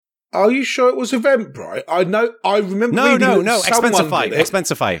Are you sure it was Eventbrite? I remember. No.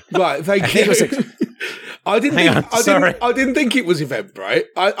 Expensify. Right, thank you. I didn't think it was Eventbrite.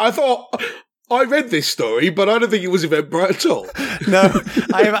 I thought I read this story, but I don't think it was Eventbrite at all. No,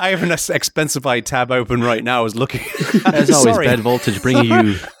 I have an Expensify tab open right now. I was looking. As always, Bad Voltage bringing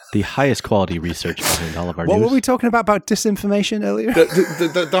you the highest quality research behind all of our news. What were we talking about disinformation earlier?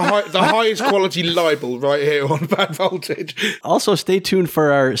 The highest quality libel right here on Bad Voltage. Also, stay tuned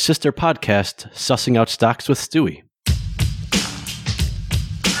for our sister podcast, Sussing Out Stocks with Stewie.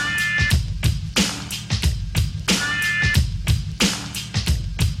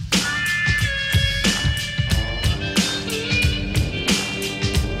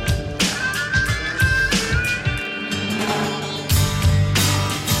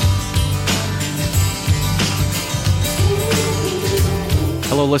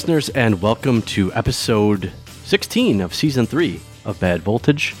 Hello, listeners, and welcome to episode 16 of Season 3 of Bad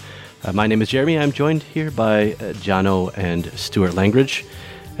Voltage. My name is Jeremy. I'm joined here by Jono and Stuart Langridge.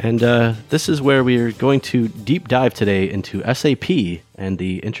 And this is where we're going to deep dive today into SAP and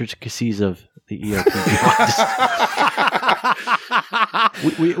the intricacies of the ERP.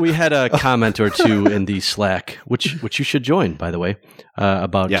 we had a comment or two in the Slack, which you should join, by the way,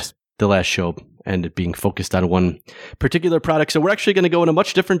 about the last show and it being focused on one particular product. So we're actually going to go in a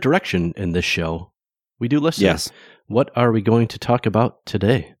much different direction in this show. We do listen. Yes. What are we going to talk about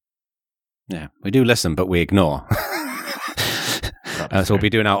today? Yeah, we do listen, but we ignore. So we'll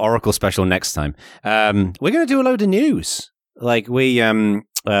be doing our Oracle special next time. We're going to do a load of news. Like we do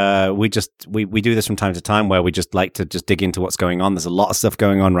this from time to time where we just like to just dig into what's going on. There's a lot of stuff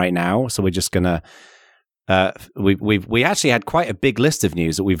going on right now, so we're just going to we actually had quite a big list of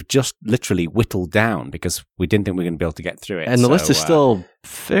news that we've just literally whittled down because we didn't think we were going to be able to get through it. And the list is still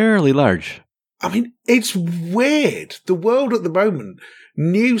fairly large. I mean, it's weird. The world at the moment,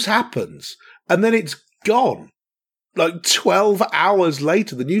 news happens and then it's gone. Like 12 hours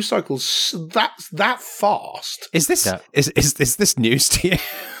later, the news cycle's that fast. Is this is this news to you?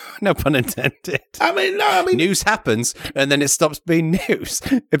 No pun intended. I mean, news happens and then it stops being news.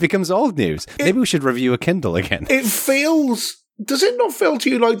 It becomes old news. Maybe we should review a Kindle again. Does it not feel to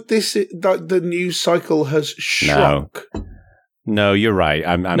you like the news cycle has shrunk? No, you're right.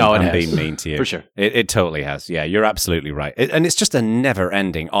 I'm being mean to you. For sure. It totally has. Yeah, you're absolutely right. And it's just a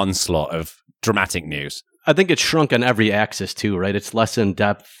never-ending onslaught of dramatic news. I think it's shrunk on every axis too, right? It's less in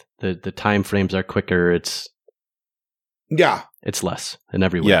depth. The time frames are quicker. It's less in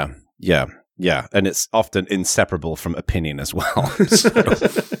every way. Yeah. And it's often inseparable from opinion as well.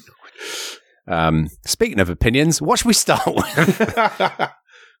 Speaking of opinions, what should we start with?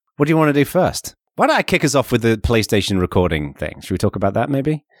 What do you want to do first? Why don't I kick us off with the PlayStation recording thing? Should we talk about that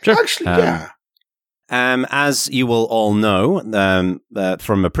maybe? Sure. Actually, yeah. As you will all know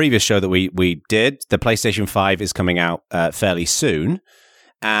from a previous show that we did, the PlayStation 5 is coming out fairly soon.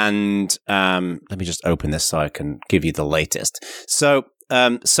 And let me just open this so I can give you the latest. So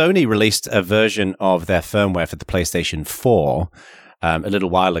Sony released a version of their firmware for the PlayStation 4 a little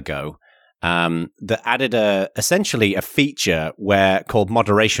while ago that added essentially a feature called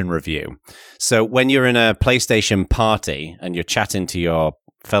moderation review. So when you're in a PlayStation party and you're chatting to your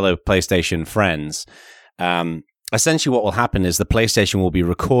fellow PlayStation friends, essentially what will happen is the PlayStation will be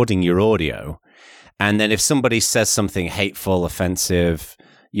recording your audio. And then if somebody says something hateful, offensive,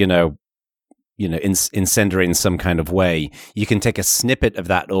 incendiary in some kind of way, you can take a snippet of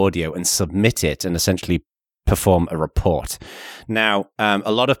that audio and submit it and essentially perform a report. Now,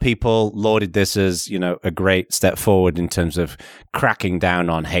 a lot of people lauded this as, a great step forward in terms of cracking down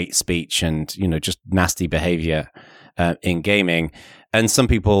on hate speech and, just nasty behavior in gaming. And some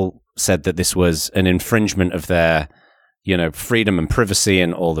people said that this was an infringement of their, freedom and privacy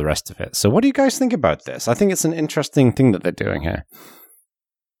and all the rest of it. So what do you guys think about this? I think it's an interesting thing that they're doing here.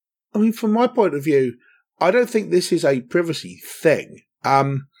 I mean, from my point of view, I don't think this is a privacy thing.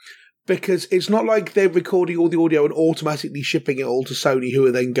 Because it's not like they're recording all the audio and automatically shipping it all to Sony, who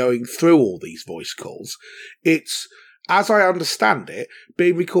are then going through all these voice calls. It's, as I understand it,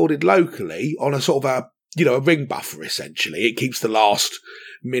 being recorded locally on a sort of a ring buffer, essentially. It keeps the last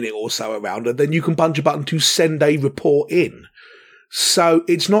minute or so around, and then you can punch a button to send a report in. So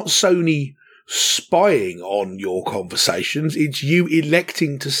it's not Sony spying on your conversations, it's you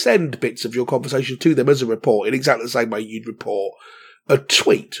electing to send bits of your conversation to them as a report in exactly the same way you'd report a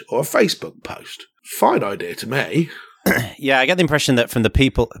tweet or a Facebook post. Fine idea to me. Yeah, I get the impression that from the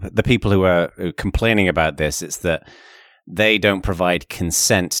people who are complaining about this, it's that they don't provide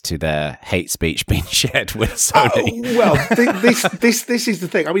consent to their hate speech being shared with Sony. This is the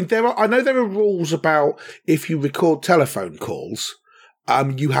thing. I mean, I know there are rules about if you record telephone calls,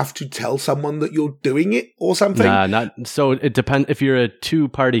 you have to tell someone that you're doing it or something. Nah, not so. It depends. If you're a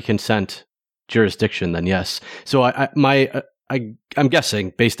two-party consent jurisdiction, then yes. So I'm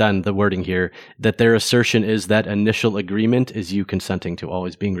guessing, based on the wording here, that their assertion is that initial agreement is you consenting to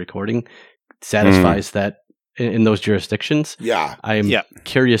always being recording satisfies that in those jurisdictions. Yeah. I'm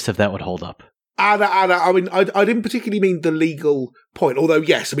curious if that would hold up. And I mean, I didn't particularly mean the legal point, although,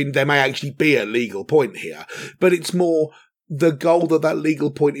 yes, I mean, there may actually be a legal point here, but it's more the goal that legal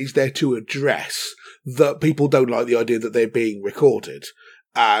point is there to address that people don't like the idea that they're being recorded.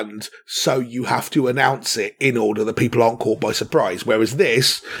 And so you have to announce it in order that people aren't caught by surprise. Whereas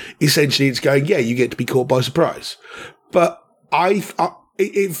this, essentially, it's going, yeah, you get to be caught by surprise. But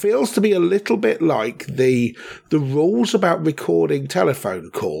it feels to me a little bit like the rules about recording telephone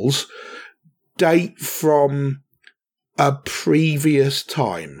calls date from a previous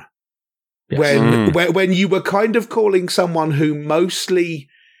time. Yes. When you were kind of calling someone who mostly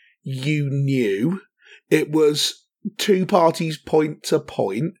you knew, it was two parties point to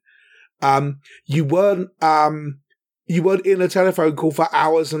point. You weren't in a telephone call for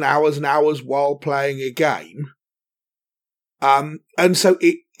hours and hours and hours while playing a game. And so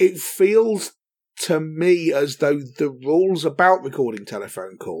it feels to me as though the rules about recording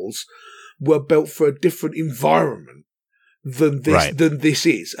telephone calls were built for a different environment than this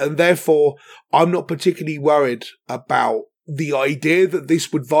is. And therefore, I'm not particularly worried about the idea that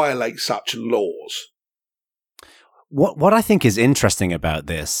this would violate such laws. What I think is interesting about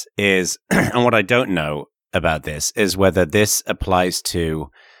this is, and what I don't know about this, is whether this applies to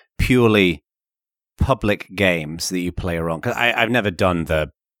purely public games that you play around. Because I've never done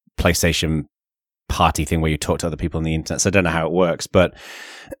the PlayStation party thing where you talk to other people on the internet, so I don't know how it works. But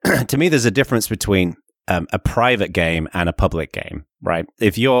to me, there's a difference between a private game and a public game, right?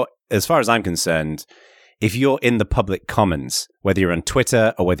 If you're, as far as I'm concerned, if you're in the public commons, whether you're on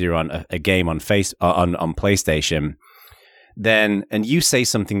Twitter or whether you're on a game on on PlayStation, then and you say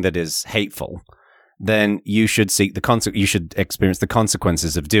something that is hateful, then you should seek you should experience the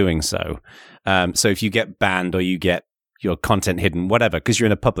consequences of doing so. So if you get banned or you get your content hidden, whatever, because you're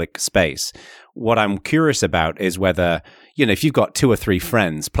in a public space. What I'm curious about is whether, if you've got 2 or 3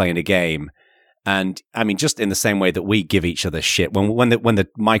 friends playing a game, and I mean, just in the same way that we give each other shit, when the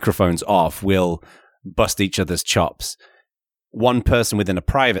microphone's off, we'll bust each other's chops. One person within a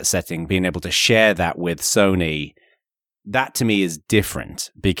private setting being able to share that with Sony, that to me is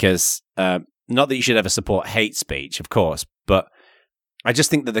different, because not that you should ever support hate speech, of course, but I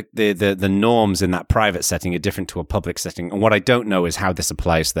just think that the norms in that private setting are different to a public setting, and what I don't know is how this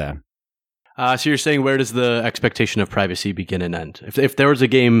applies there. So you're saying, where does the expectation of privacy begin and end? If there was a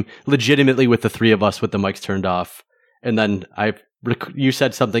game legitimately with the 3 of us with the mics turned off, and then you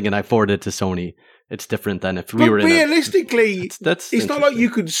said something and I forwarded it to Sony, it's different than if we were in realistically, it's not like you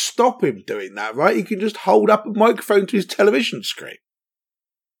could stop him doing that, right? You can just hold up a microphone to his television screen.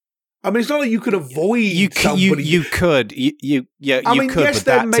 I mean, it's not like you could avoid somebody. You could. Yes,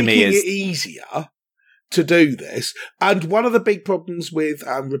 they're making it easier to do this. And one of the big problems with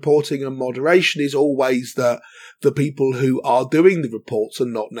reporting and moderation is always that the people who are doing the reports are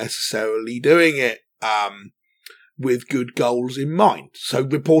not necessarily doing it with good goals in mind. So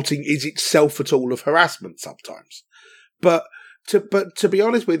reporting is itself a tool of harassment sometimes. But to be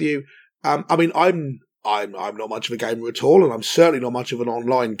honest with you, I mean, I'm not much of a gamer at all, and I'm certainly not much of an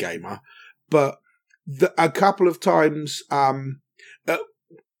online gamer. But a couple of times,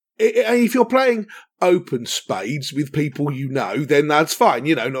 if you're playing open spades with people then that's fine.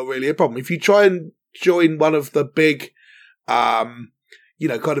 Not really a problem. If you try and join one of the big, kind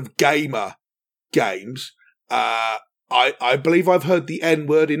of gamer games, I believe I've heard the N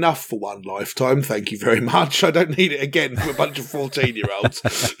word enough for one lifetime. Thank you very much. I don't need it again for a bunch of 14-year-olds.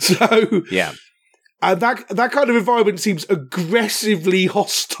 So yeah. And that kind of environment seems aggressively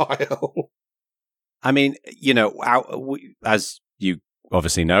hostile. I mean, as you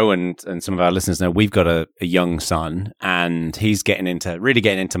obviously know, and some of our listeners know, we've got a young son, and he's really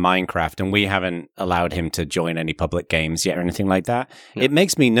getting into Minecraft, and we haven't allowed him to join any public games yet or anything like that. Yeah. It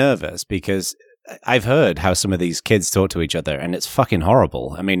makes me nervous because I've heard how some of these kids talk to each other, and it's fucking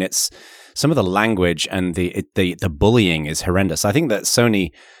horrible. I mean, it's some of the language and the bullying is horrendous. I think that Sony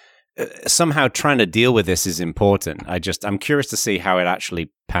somehow trying to deal with this is important. I'm curious to see how it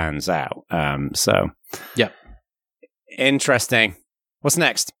actually pans out. Yeah, interesting. What's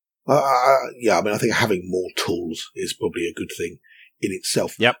next? I mean, I think having more tools is probably a good thing in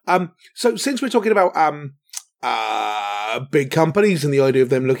itself. Yep. So since we're talking about big companies and the idea of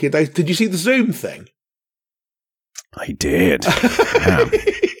them looking at data, did you see the Zoom thing? I did.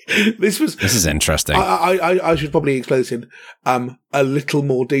 This is interesting. I should probably explain this in a little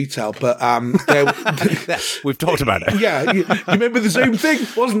more detail, but we've talked about it. Yeah, you remember the Zoom thing?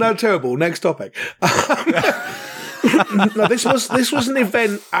 Wasn't that terrible? Next topic. No, this was an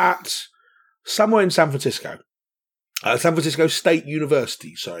event at somewhere in San Francisco State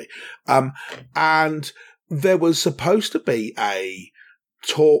University. Sorry, and there was supposed to be a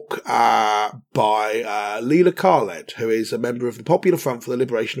talk by Leila Khaled, who is a member of the Popular Front for the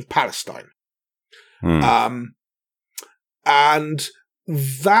Liberation of Palestine. And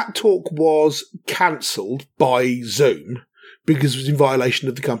that talk was cancelled by Zoom because it was in violation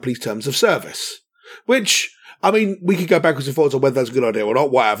of the company's terms of service. Which, I mean, we could go backwards and forwards on whether that's a good idea or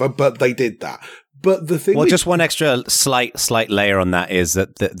not, whatever, but they did that. But the thing, just one extra slight layer on that is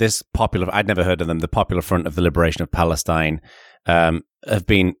that this popular, I'd never heard of them, the Popular Front of the Liberation of Palestine, have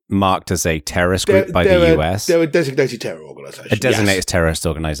been marked as a terrorist group by the US. They're a designated terror organisation. A designated terrorist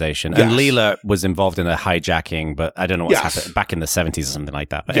organisation. Yes. And Leila was involved in a hijacking, but I don't know what's happened, back in the 70s or something like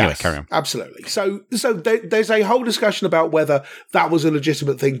that. But anyway, carry on. Absolutely. So there's a whole discussion about whether that was a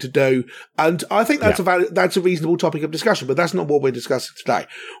legitimate thing to do. And I think that's that's a reasonable topic of discussion, but that's not what we're discussing today.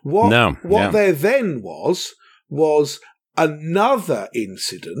 What there then was another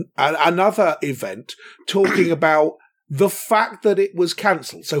incident, another event talking about the fact that it was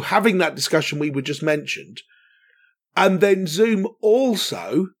cancelled. So having that discussion we were just mentioned, and then Zoom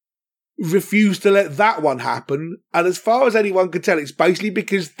also refused to let that one happen. And as far as anyone could tell, it's basically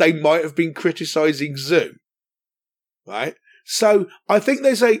because they might have been criticising Zoom, right? So I think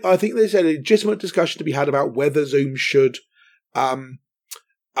there's a legitimate discussion to be had about whether Zoom should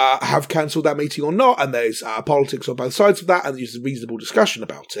have cancelled that meeting or not, and there's politics on both sides of that, and there's a reasonable discussion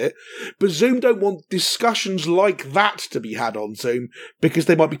about it. But Zoom don't want discussions like that to be had on Zoom because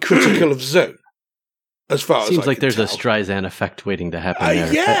they might be critical of Zoom. As far as seems like there's tell. a Streisand effect waiting to happen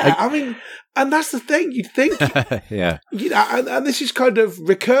there. Yeah, I mean, and that's the thing. You'd think, and this is kind of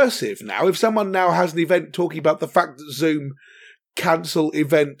recursive now. If someone now has an event talking about the fact that Zoom cancel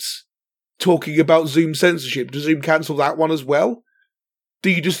events talking about Zoom censorship, does Zoom cancel that one as well? Do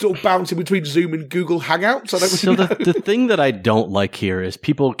you just sort of bounce in between Zoom and Google Hangouts? The thing that I don't like here is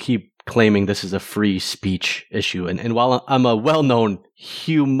people keep claiming this is a free speech issue. And while I'm a well-known,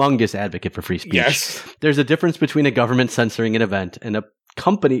 humongous advocate for free speech, there's a difference between a government censoring an event and a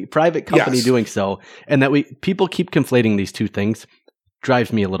private company doing so. And that people keep conflating these two things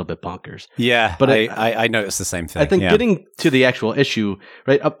drives me a little bit bonkers. Yeah, but I noticed the same thing. I think getting to the actual issue,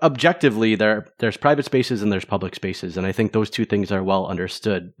 right? Objectively, there's private spaces and there's public spaces, and I think those two things are well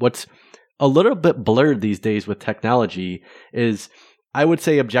understood. What's a little bit blurred these days with technology is, I would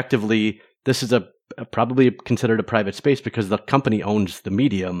say objectively, this is probably considered a private space because the company owns the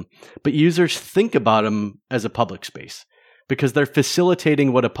medium, but users think about them as a public space because they're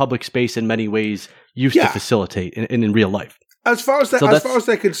facilitating what a public space in many ways used to facilitate in real life. As far as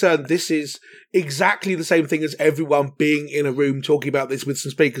they're concerned, this is exactly the same thing as everyone being in a room talking about this with some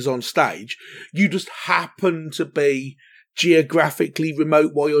speakers on stage. You just happen to be geographically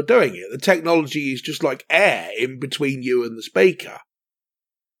remote while you're doing it. The technology is just like air in between you and the speaker.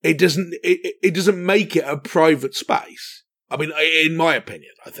 It doesn't make it a private space. I mean, in my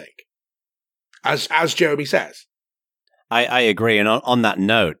opinion, I think, as Jeremy says. I agree. And on that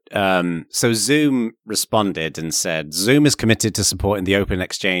note, so Zoom responded and said, Zoom is committed to supporting the open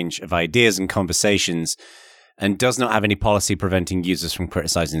exchange of ideas and conversations and does not have any policy preventing users from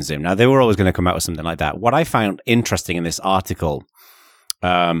criticizing Zoom. Now, they were always going to come out with something like that. What I found interesting in this article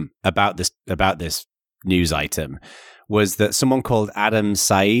about this news item was that someone called Adam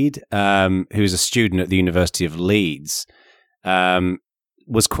Said, who's a student at the University of Leeds,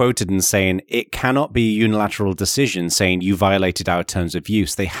 was quoted in saying, it cannot be a unilateral decision saying you violated our terms of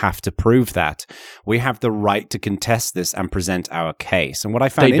use. They have to prove that. We have the right to contest this and present our case. And what I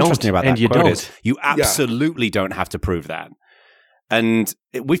found interesting about that quote is you absolutely don't have to prove that. And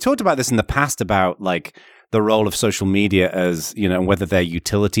we've talked about this in the past about like the role of social media as, you know, whether they're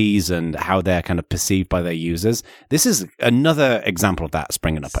utilities and how they're kind of perceived by their users. This is another example of that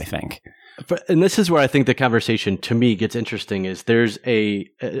springing up, I think. And this is where I think the conversation to me gets interesting is there's a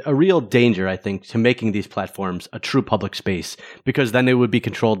real danger, I think, to making these platforms a true public space, because then it would be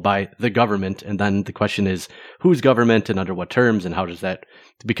controlled by the government. And then the question is, whose government and under what terms, and how does that,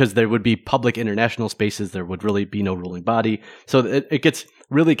 because there would be public international spaces, there would really be no ruling body. So it gets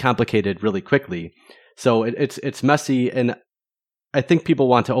really complicated really quickly. So it's messy, and I think people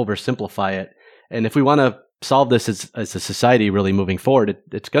want to oversimplify it. And if we want to solve this as a society really moving forward,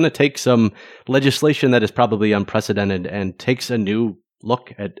 it's going to take some legislation that is probably unprecedented and takes a new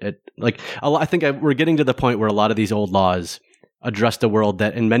look at like, I think we're getting to the point where a lot of these old laws addressed a world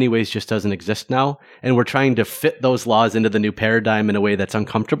that in many ways just doesn't exist now. And we're trying to fit those laws into the new paradigm in a way that's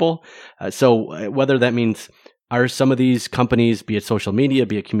uncomfortable. So whether that means, are some of these companies, be it social media,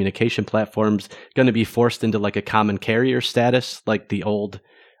 be it communication platforms, going to be forced into like a common carrier status like the old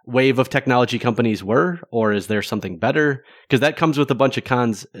wave of technology companies were? Or is there something better? Because that comes with a bunch of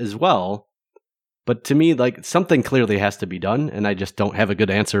cons as well. But to me, like, something clearly has to be done, and I just don't have a good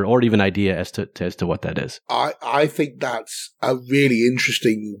answer or even idea as to what that is. I think that's a really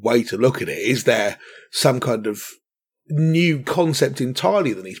interesting way to look at it. Is there some kind of new concept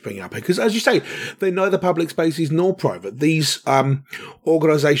entirely that he's bringing up here? Because, as you say, they're neither public spaces nor private. These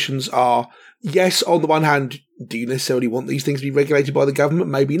organisations are, yes, on the one hand, do you necessarily want these things to be regulated by the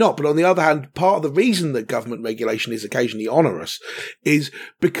government? Maybe not. But on the other hand, part of the reason that government regulation is occasionally onerous is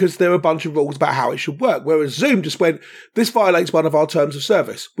because there are a bunch of rules about how it should work. Whereas Zoom just went, this violates one of our terms of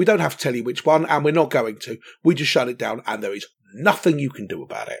service. We don't have to tell you which one, and we're not going to. We just shut it down, and there is nothing you can do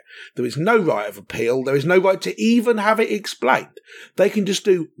about it. There is no right of appeal. There is no right to even have it explained. They can just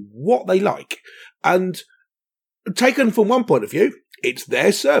do what they like. And taken from one point of view, it's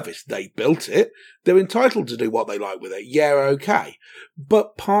their service. They built it. They're entitled to do what they like with it. Yeah, okay.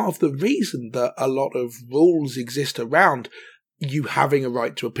 But part of the reason that a lot of rules exist around you having a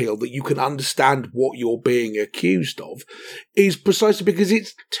right to appeal, that you can understand what you're being accused of, is precisely because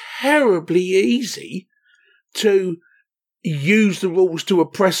it's terribly easy to use the rules to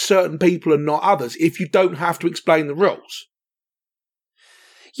oppress certain people and not others if you don't have to explain the rules.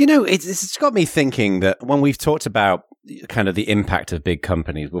 You know, it's got me thinking that when we've talked about kind of the impact of big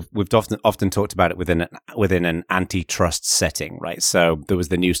companies, we've often talked about it within an antitrust setting, right? So there was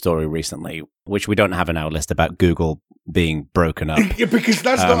the news story recently, which we don't have in our list, about Google being broken up. Yeah, because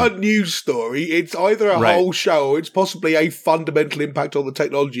that's not a news story. It's either a whole show or it's possibly a fundamental impact on the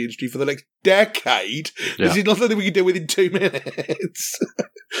technology industry for the next decade. Yeah. This is not something we can do within 2 minutes.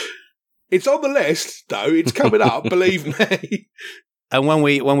 It's on the list, though. It's coming up, believe me. And when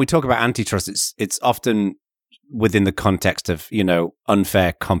we talk about antitrust, it's often within the context of, you know,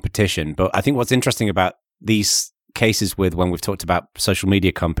 unfair competition. But I think what's interesting about these cases when we've talked about social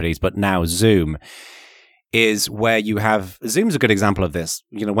media companies, but now Zoom, is where you have Zoom's a good example of this.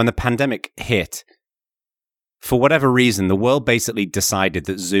 You know, when the pandemic hit, for whatever reason, the world basically decided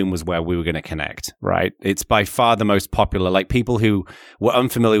that Zoom was where we were going to connect, right? It's by far the most popular. Like, people who were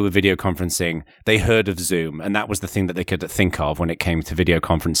unfamiliar with video conferencing, they heard of Zoom, and that was the thing that they could think of when it came to video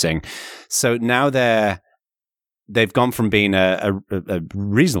conferencing. So now they've gone from being a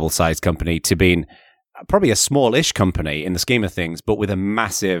reasonable sized company to being probably a smallish company in the scheme of things, but with a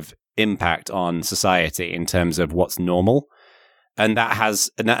massive impact on society in terms of what's normal. And that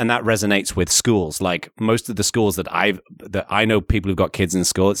resonates with schools. Like, most of the schools that I know, people who've got kids in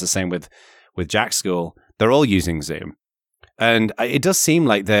school, it's the same with Jack's school. They're all using Zoom, and it does seem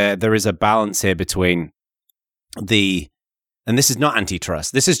like there is a balance here between and this is not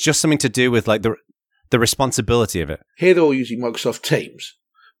antitrust. This is just something to do with like the responsibility of it. Here they're all using Microsoft Teams,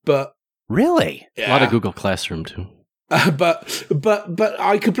 but really, a lot of Google Classroom too. But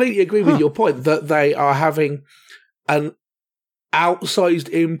I completely agree with your point that they are having an outsized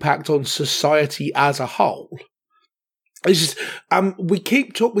impact on society as a whole. It's just we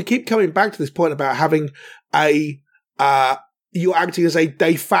keep coming back to this point about having you're acting as a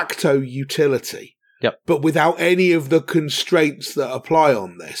de facto utility, but without any of the constraints that apply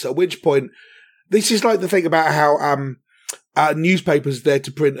on this. At which point, this is like the thing about how newspapers are there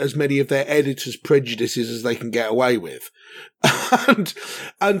to print as many of their editors' prejudices as they can get away with, and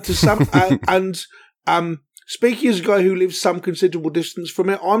to some speaking as a guy who lives some considerable distance from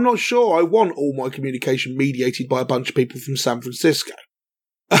it, I'm not sure I want all my communication mediated by a bunch of people from San Francisco.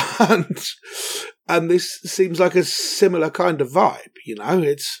 And this seems like a similar kind of vibe, you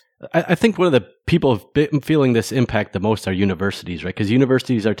know? I think one of the people who've been feeling this impact the most are universities, right? Because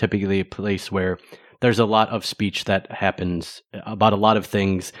universities are typically a place where there's a lot of speech that happens about a lot of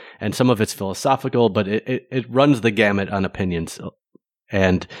things, and some of it's philosophical, but it runs the gamut on opinions.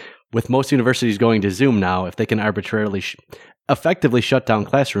 And with most universities going to Zoom now, if they can arbitrarily effectively shut down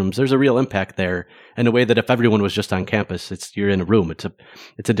classrooms, there's a real impact there in a way that if everyone was just on campus, you're in a room.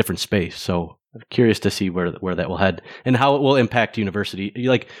 It's a different space. So I'm curious to see where that will head and how it will impact university.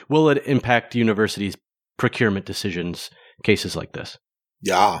 Like, will it impact universities' procurement decisions, cases like this?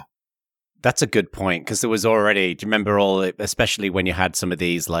 Yeah. That's a good point, because there was already, do you remember especially when you had some of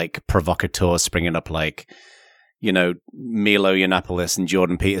these like provocateurs springing up, like, you know, Milo Yiannopoulos and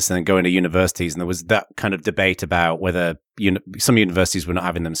Jordan Peterson, and going to universities, and there was that kind of debate about whether some universities were not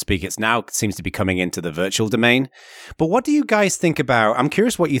having them speak. It's now seems to be coming into the virtual domain. But what do you guys think about? I'm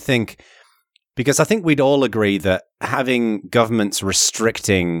curious what you think Because I think we'd all agree that having governments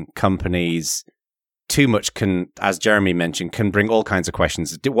restricting companies too much can, as Jeremy mentioned, can bring all kinds of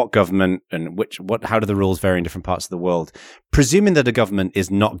questions. What government and how do the rules vary in different parts of the world? Presuming that a government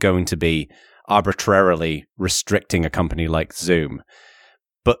is not going to be arbitrarily restricting a company like Zoom,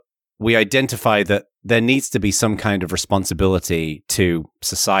 but we identify that there needs to be some kind of responsibility to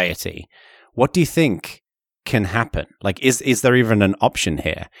society. What do you think can happen? Like, is there even an option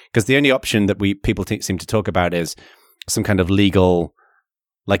here? Because the only option that people seem to talk about is some kind of legal,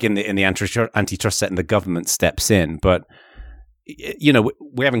 like in the antitrust set, and the government steps in. But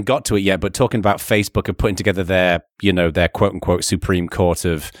we haven't got to it yet. But talking about Facebook and putting together their quote unquote Supreme Court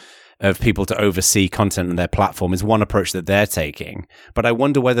of people to oversee content on their platform is one approach that they're taking. But I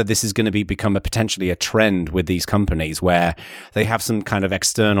wonder whether this is going to become potentially a trend with these companies where they have some kind of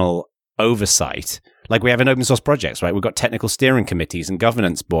external oversight. Like we have in open source projects, right? We've got technical steering committees and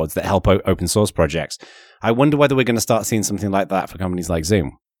governance boards that help open source projects. I wonder whether we're going to start seeing something like that for companies like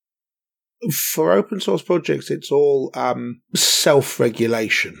Zoom. For open source projects, it's all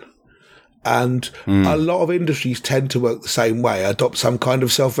self-regulation. And a lot of industries tend to work the same way, adopt some kind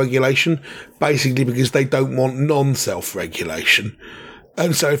of self-regulation, basically because they don't want non-self-regulation.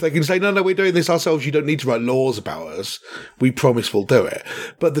 And so if they can say, no, we're doing this ourselves, you don't need to write laws about us, we promise we'll do it.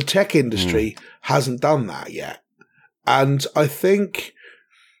 But the tech industry hasn't done that yet. And I think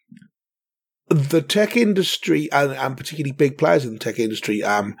the tech industry, and particularly big players in the tech industry,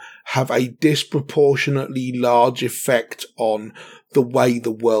 have a disproportionately large effect on the way the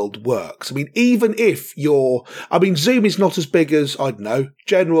world works. I mean, even if Zoom is not as big as, I don't know,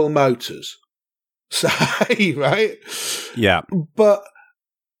 General Motors, say, right? Yeah. But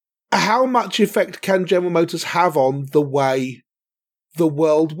how much effect can General Motors have on the way the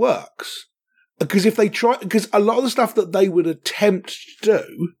world works? Because because a lot of the stuff that they would attempt to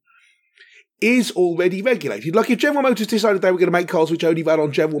do is already regulated. Like if General Motors decided they were going to make cars which only ran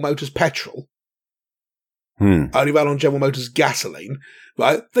on General Motors petrol, only ran on General Motors gasoline,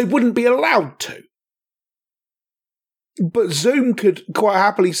 right? They wouldn't be allowed to. But Zoom could quite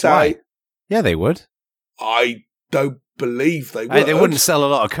happily say, why? Yeah, they would. I don't believe they would. They wouldn't sell a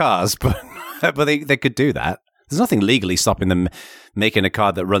lot of cars, but they could do that. There's nothing legally stopping them making a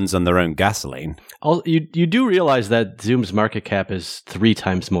car that runs on their own gasoline. You do realize that Zoom's market cap is 3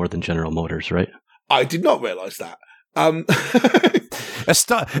 times more than General Motors, right? I did not realize that.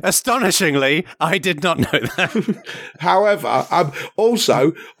 Astonishingly, I did not know that. However,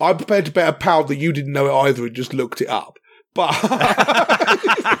 also, I'm prepared to bet a pound that you didn't know it either and just looked it up. But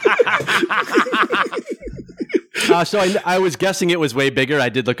so I was guessing it was way bigger. I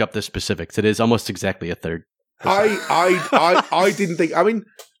did look up the specifics. It is almost exactly a third. I didn't think. I mean,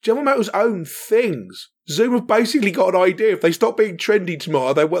 General Motors own things. Zoom have basically got an idea. If they stop being trendy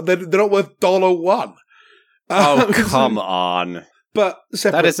tomorrow, they're not worth $1. Oh, come on. But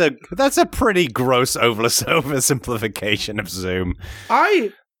that's a pretty gross oversimplification of Zoom.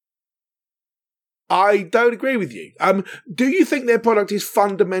 I don't agree with you. Do you think their product is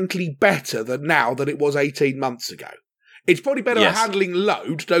fundamentally better now than it was 18 months ago? It's probably better at handling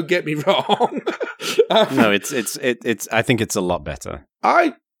load. Don't get me wrong. No, it's. I think it's a lot better.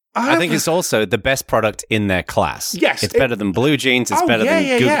 I think it's also the best product in their class. Yes, it's better than Blue Jeans. It's better than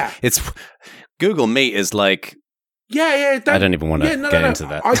Google. Yeah. It's Google Meet is like. Yeah. I don't even want to get into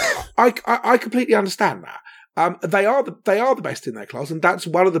that. I completely understand that. They are the best in their class, and that's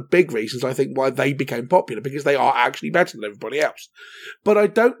one of the big reasons I think why they became popular, because they are actually better than everybody else. But I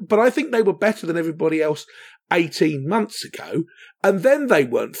think they were better than everybody else 18 months ago, and then they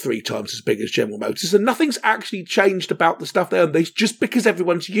weren't 3 times as big as General Motors, and nothing's actually changed about the stuff they own. It's just because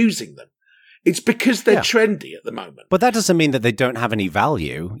everyone's using them. It's because they're trendy at the moment. But that doesn't mean that they don't have any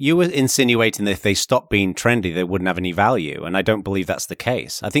value. You were insinuating that if they stopped being trendy, they wouldn't have any value. And I don't believe that's the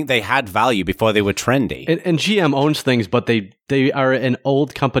case. I think they had value before they were trendy. And GM owns things, but they are an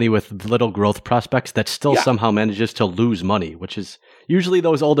old company with little growth prospects that still somehow manages to lose money, which is usually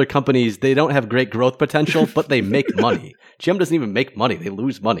those older companies, they don't have great growth potential, but they make money. GM doesn't even make money. They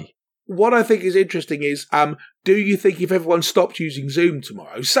lose money. What I think is interesting is, do you think if everyone stopped using Zoom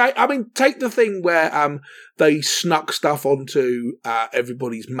tomorrow, take the thing where they snuck stuff onto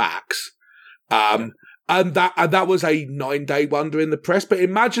everybody's Macs, and that was a 9-day wonder in the press, but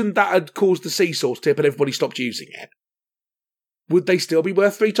imagine that had caused the CSource tip and everybody stopped using it. Would they still be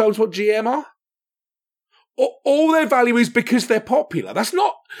worth 3 times what GM are? All their value is because they're popular.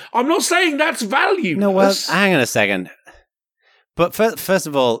 I'm not saying that's value. No, well, hang on a second. But first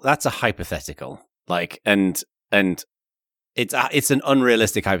of all, that's a hypothetical. And It's an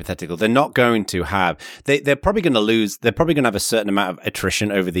unrealistic hypothetical. They're not going to have. They're probably going to lose. They're probably going to have a certain amount of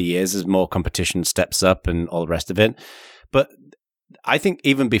attrition over the years as more competition steps up and all the rest of it. But I think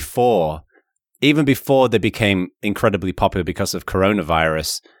even before they became incredibly popular because of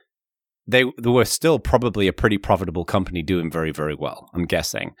coronavirus, they were still probably a pretty profitable company doing very, very well, I'm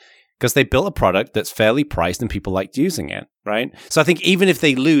guessing. Because they built a product that's fairly priced and people liked using it, right? So I think even if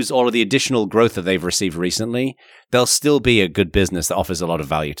they lose all of the additional growth that they've received recently, they'll still be a good business that offers a lot of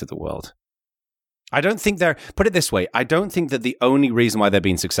value to the world. I don't think put it this way, I don't think that the only reason why they're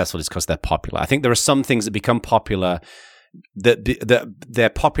being successful is because they're popular. I think there are some things that become popular, that their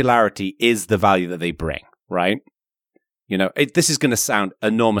popularity is the value that they bring, right? You know, this is going to sound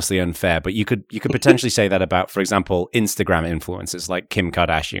enormously unfair, but you could potentially say that about, for example, Instagram influencers like Kim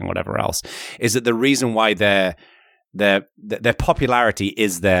Kardashian and whatever else. Is that the reason why their popularity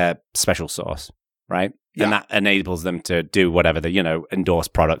is their special sauce, right? Yeah. And that enables them to do whatever they, endorse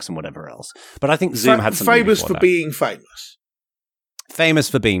products and whatever else. But I think Zoom had something famous for being famous. Famous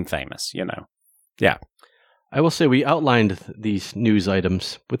for being famous, Yeah. I will say we outlined these news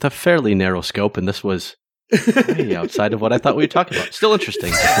items with a fairly narrow scope, and this was way outside of what I thought we were talking about. Still interesting.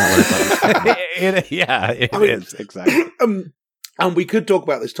 Just not what I thought we were talking about. It is, exactly. And we could talk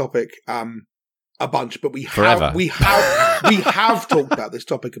about this topic a bunch, but we have talked about this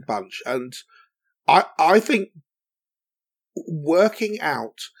topic a bunch, and I think working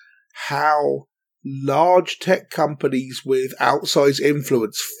out how large tech companies with outsized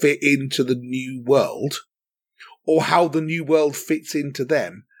influence fit into the new world, or how the new world fits into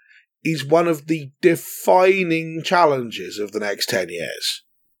them, is one of the defining challenges of the next 10 years.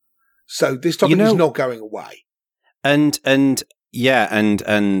 So this topic is not going away. And there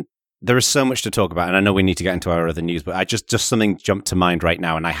is so much to talk about, and I know we need to get into our other news, but I just something jumped to mind right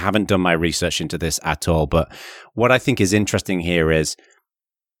now, and I haven't done my research into this at all, but what I think is interesting here is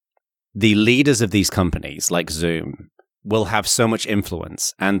the leaders of these companies, like Zoom, will have so much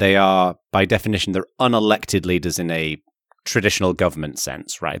influence, and they are, by definition, they're unelected leaders in a traditional government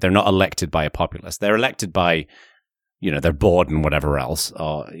sense, right? They're not elected by a populace. They're elected by, their board and whatever else,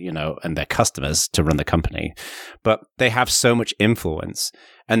 or, and their customers to run the company. But they have so much influence.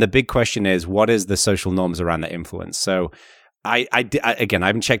 And the big question is, what is the social norms around that influence? So again, I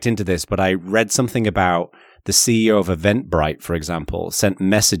haven't checked into this, but I read something about the CEO of Eventbrite, for example, sent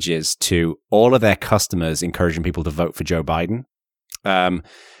messages to all of their customers encouraging people to vote for Joe Biden. And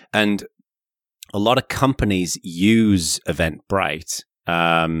a lot of companies use Eventbrite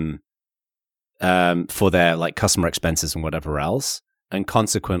for their customer expenses and whatever else. And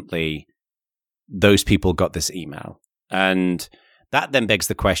consequently, those people got this email. And that then begs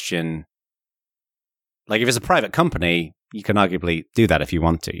the question, if it's a private company, you can arguably do that if you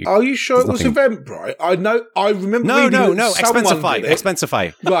want to. Are you sure it was Eventbrite? I remember. No.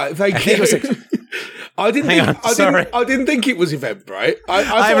 Expensify. Right, thank you. I didn't think it was Eventbrite. I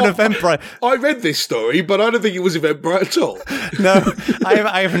have an Eventbrite. I read this story, but I don't think it was Eventbrite at all. No,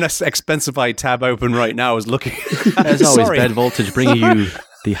 I have an Expensify tab open right now. I was looking. As always, Bad Voltage bringing you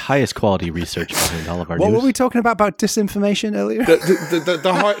the highest quality research behind all of our news. What were we talking about disinformation earlier? The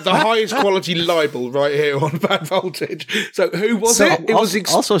highest quality libel right here on Bad Voltage. So who was it? It was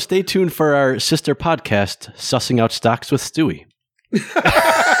also stay tuned for our sister podcast, Sussing Out Stocks with Stewie.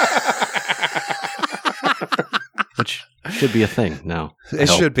 Which should be a thing now. It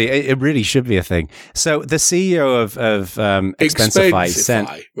should be. It really should be a thing. So the CEO of Expensify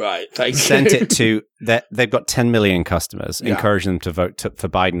sent it to that. They've got 10 million customers, encouraging them to vote for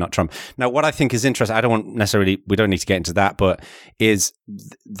Biden, not Trump. Now, what I think is interesting, we don't need to get into that, but is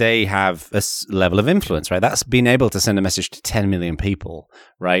they have a level of influence, right? That's being able to send a message to 10 million people,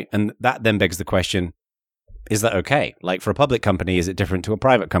 right? And that then begs the question, is that okay? For a public company, is it different to a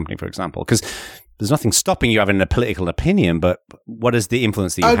private company, for example? Because there's nothing stopping you having a political opinion, but what is the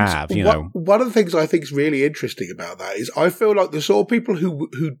influence that you have? One of the things I think is really interesting about that is I feel like the sort of people who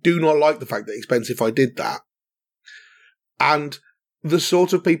do not like the fact that Expensify did that, and the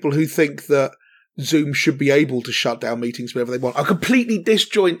sort of people who think that Zoom should be able to shut down meetings whenever they want are completely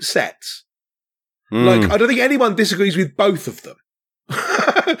disjoint sets. I don't think anyone disagrees with both of them.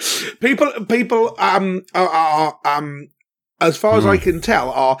 People as far as I can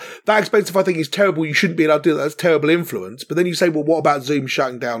tell, that Expensify thing is terrible. You shouldn't be allowed to do that. That's terrible influence. But then you say, well, what about Zoom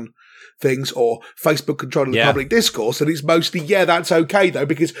shutting down things or Facebook controlling the public discourse? And it's mostly, that's okay, though,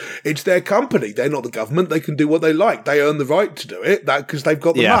 because it's their company. They're not the government. They can do what they like. They earn the right to do it because they've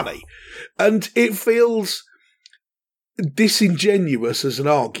got the money. And it feels disingenuous as an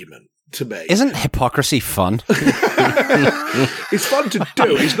argument to me. Isn't hypocrisy fun? It's fun to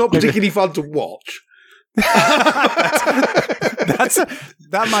do. It's not particularly fun to watch.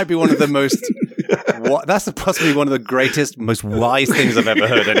 That might be one of the most. That's possibly one of the greatest, most wise things I've ever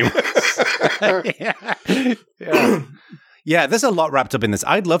heard anyone. Yeah, there's a lot wrapped up in this.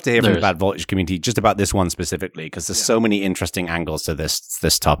 I'd love to hear from the Bad Voltage community just about this one specifically, because there's so many interesting angles to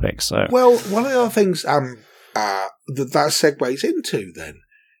this topic. So, well, one of the other things that segues into then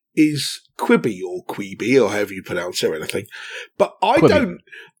is Quibi or Quibi or however you pronounce it or anything. But I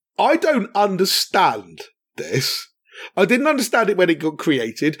don't understand this. I didn't understand it when it got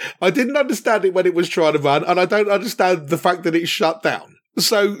created. I didn't understand it when it was trying to run, and I don't understand the fact that it's shut down.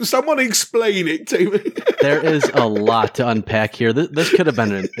 So someone explain it to me. There is a lot to unpack here. This could have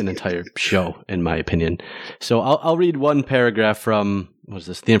been an entire show, in my opinion. So I'll read one paragraph from,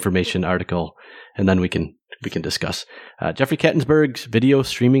 the Information article, and then we can discuss. Jeffrey Katzenberg's video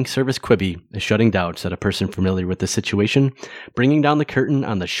streaming service Quibi is shutting down, said a person familiar with the situation, bringing down the curtain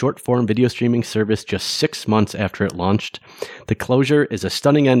on the short-form video streaming service just 6 months after it launched. The closure is a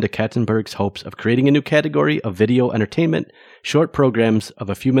stunning end to Katzenberg's hopes of creating a new category of video entertainment, short programs of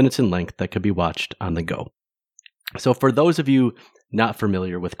a few minutes in length that could be watched on the go. So for those of you not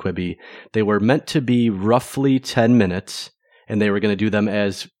familiar with Quibi, they were meant to be roughly 10 minutes, and they were going to do them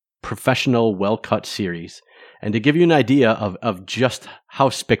as professional, well-cut series. And to give you an idea of just how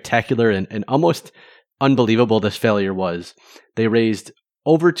spectacular and almost unbelievable this failure was, they raised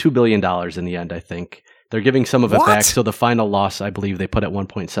over $2 billion in the end, I think. They're giving some of it back, so the final loss, I believe, they put at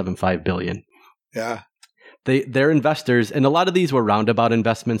 $1.75 billion. Yeah. They're investors, and a lot of these were roundabout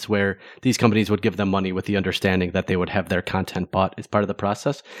investments where these companies would give them money with the understanding that they would have their content bought as part of the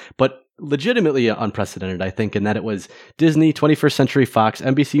process. But legitimately unprecedented, I think, in that it was Disney, 21st Century Fox,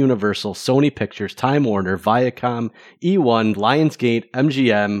 NBC Universal, Sony Pictures, Time Warner, Viacom, E1, Lionsgate,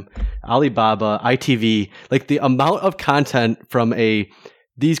 MGM, Alibaba, ITV. Like the amount of content from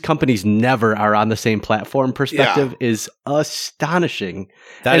these companies never are on the same platform perspective is astonishing.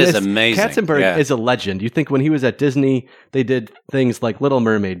 That is amazing. Katzenberg is a legend. You think when he was at Disney, they did things like Little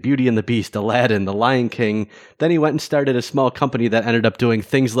Mermaid, Beauty and the Beast, Aladdin, The Lion King. Then he went and started a small company that ended up doing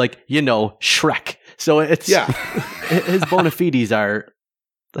things like, Shrek. So it's his bona fides are,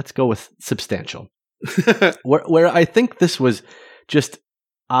 let's go with substantial. where I think this was just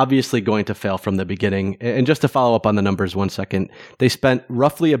obviously going to fail from the beginning. And just to follow up on the numbers 1 second, they spent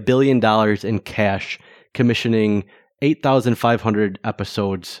roughly $1 billion in cash commissioning 8,500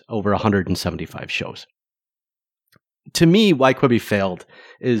 episodes over 175 shows. To me, why Quibi failed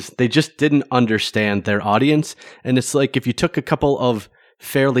is they just didn't understand their audience. And it's like if you took a couple of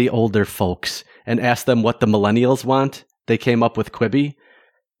fairly older folks and asked them what the millennials want, they came up with Quibi.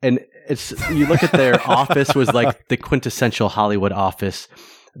 And you look at their office was like the quintessential Hollywood office.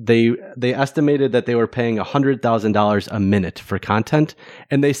 They estimated that they were paying $100,000 a minute for content,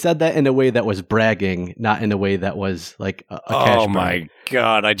 and they said that in a way that was bragging, not in a way that was like a cash Oh burn. my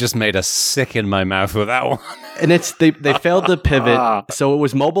God, I just made a sick in my mouth with that one. And they failed to pivot, so it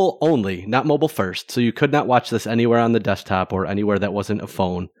was mobile only, not mobile first. So you could not watch this anywhere on the desktop or anywhere that wasn't a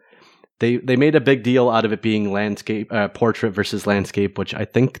phone. They made a big deal out of it being landscape, portrait versus landscape, which I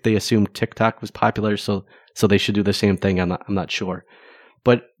think they assumed TikTok was popular, so they should do the same thing. I'm not sure.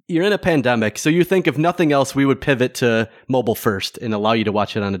 But you're in a pandemic, so you think if nothing else, we would pivot to mobile first and allow you to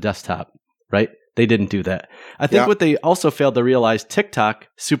watch it on a desktop, right? They didn't do that. I think what they also failed to realize, TikTok,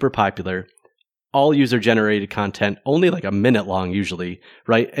 super popular, all user-generated content, only like a minute long usually,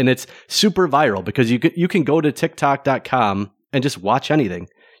 right? And it's super viral because you can go to TikTok.com and just watch anything.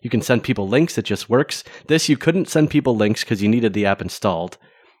 You can send people links, it just works. This, you couldn't send people links because you needed the app installed.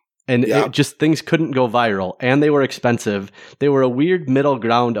 And it just things couldn't go viral, and they were expensive. They were a weird middle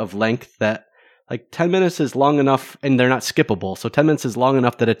ground of length that like 10 minutes is long enough, and they're not skippable. So 10 minutes is long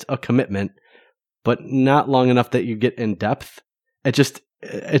enough that it's a commitment, but not long enough that you get in depth.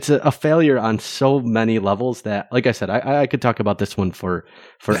 It's a failure on so many levels that, like I said, I could talk about this one for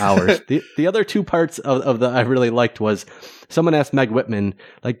hours. The other two parts of the I really liked was someone asked Meg Whitman,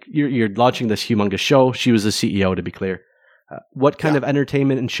 like, you're launching this humongous show. She was the CEO, to be clear. What kind of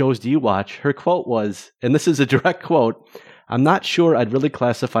entertainment and shows do you watch? Her quote was, and this is a direct quote, "I'm not sure I'd really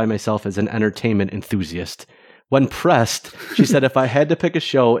classify myself as an entertainment enthusiast." When pressed, she said, "If I had to pick a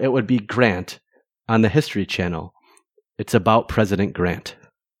show, it would be Grant on the History Channel. It's about President Grant."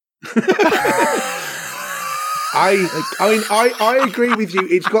 I agree with you.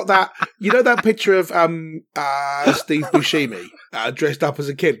 It's got that, that picture of Steve Buscemi dressed up as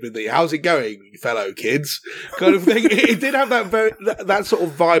a kid with the "How's it going, fellow kids" kind of thing. It did have that sort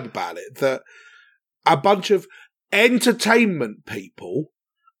of vibe about it, that a bunch of entertainment people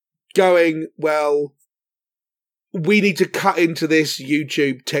going, well, we need to cut into this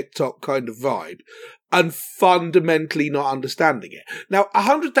YouTube, TikTok kind of vibe. and fundamentally not understanding it. Now,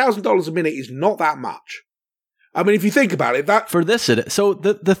 $100,000 a minute is not that much. I mean, if you think about it, that... For this, so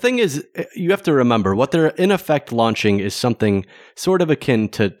the thing is, you have to remember, what they're in effect launching is something sort of akin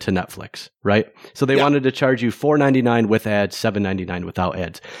to Netflix, right? So they wanted to charge you $4.99 with ads, $7.99 without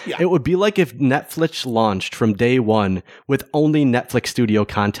ads. Yeah. It would be like if Netflix launched from day one with only Netflix studio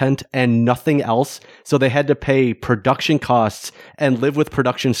content and nothing else. So they had to pay production costs and live with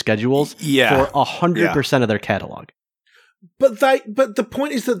production schedules for 100% of their catalog. But the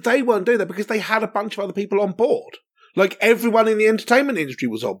point is that they weren't doing that because they had a bunch of other people on board. Like, everyone in the entertainment industry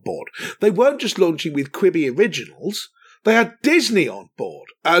was on board. They weren't just launching with Quibi Originals. They had Disney on board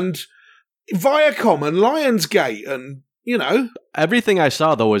and Viacom and Lionsgate and, you know. Everything I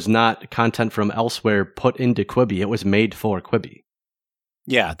saw, though, was not content from elsewhere put into Quibi. It was made for Quibi.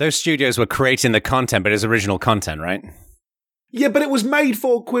 Yeah, those studios were creating the content, but it's original content, right? Yeah, but it was made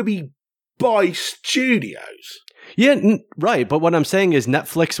for Quibi by studios. Yeah, right. But what I'm saying is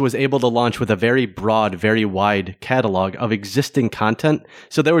Netflix was able to launch with a very broad, very wide catalog of existing content.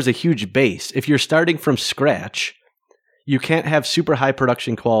 So there was a huge base. If you're starting from scratch, you can't have super high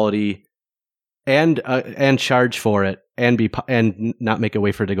production quality and charge for it and not make a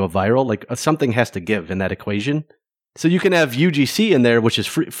way for it to go viral. Like, something has to give in that equation. So you can have UGC in there, which is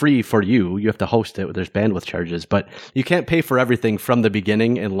free for you. You have to host it. There's bandwidth charges, but you can't pay for everything from the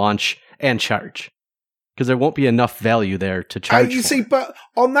beginning and launch and charge. Because there won't be enough value there to charge. You see, but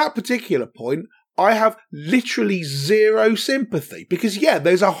on that particular point, I have literally zero sympathy because, yeah,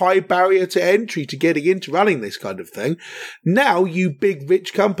 there's a high barrier to entry to getting into running this kind of thing. Now, you big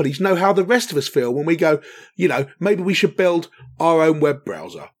rich companies know how the rest of us feel when we go, you know, maybe we should build our own web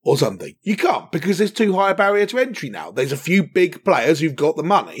browser or something. You can't because there's too high a barrier to entry now. There's a few big players who've got the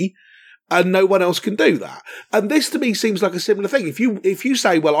money. And no one else can do that. And this to me seems like a similar thing. If you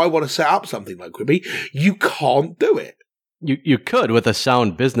say, well, I want to set up something like Quibi, you can't do it. You could with a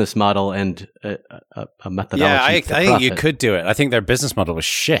sound business model and a methodology. Yeah, I think you could do it. I think their business model was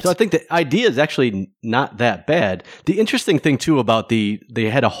shit. So I think the idea is actually not that bad. The interesting thing too about they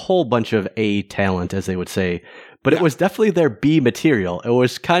had a whole bunch of A talent, as they would say, but it was definitely their B material. It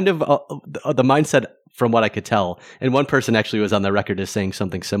was kind of the mindset. From what I could tell, and one person actually was on the record as saying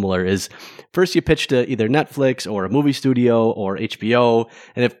something similar, is first you pitch to either Netflix or a movie studio or HBO,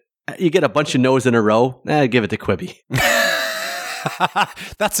 and if you get a bunch of no's in a row, give it to Quibi.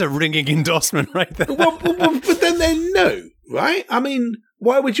 That's a ringing endorsement right there. Well, but then they're no, right? I mean,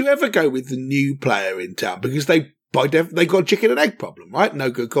 why would you ever go with the new player in town? Because they got a chicken and egg problem, right? No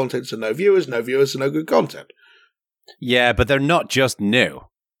good content, so no viewers, no viewers, so no good content. Yeah, but they're not just new.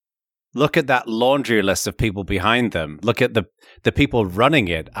 Look at that laundry list of people behind them. Look at the people running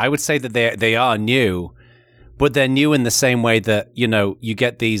it. I would say that they are new, but they're new in the same way that, you know, you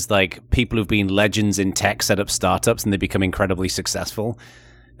get these like people who've been legends in tech set up startups and they become incredibly successful.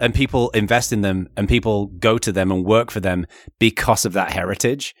 And people invest in them and people go to them and work for them because of that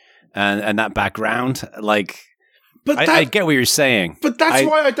heritage and that background. Like, but I get what you're saying. But that's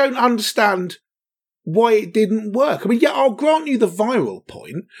why I don't understand why it didn't work. I mean, yeah, I'll grant you the viral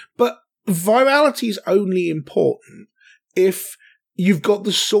point, but virality is only important if you've got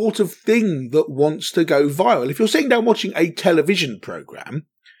the sort of thing that wants to go viral. If you're sitting down watching a television program,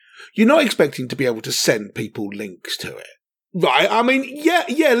 you're not expecting to be able to send people links to it. Right, I mean,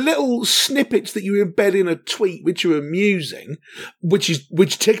 yeah, little snippets that you embed in a tweet which are amusing,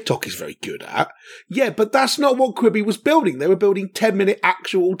 which TikTok is very good at. Yeah, but that's not what Quibi was building. They were building 10-minute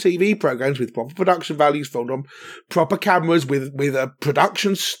actual TV programs with proper production values, filmed on proper cameras with a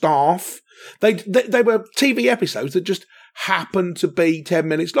production staff. They were TV episodes that just happened to be 10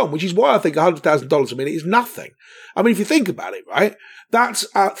 minutes long, which is why I think $100,000 a minute is nothing. I mean, if you think about it, right, that's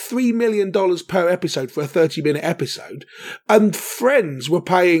 $3 million per episode for a 30-minute episode. And Friends were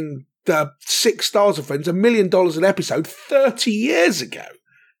paying the 6 stars of Friends $1 million an episode 30 years ago.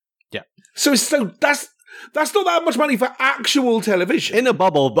 Yeah. So that's not that much money for actual television. In a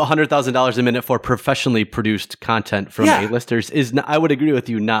bubble, $100,000 a minute for professionally produced content from A-listers is, I would agree with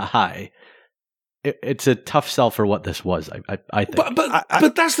you, not high. It's a tough sell for what this was, I think.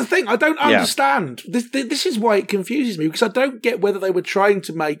 But that's the thing. I don't understand. This is why it confuses me, because I don't get whether they were trying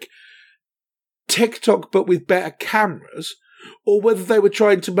to make TikTok but with better cameras, or whether they were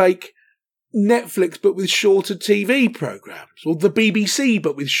trying to make Netflix but with shorter TV programs, or the BBC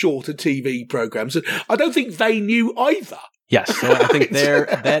but with shorter TV programs. And I don't think they knew either. Yes, so I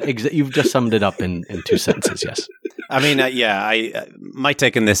think you've just summed it up in 2 sentences, yes. I mean, my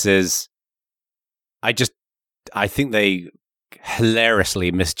take on this is, I think they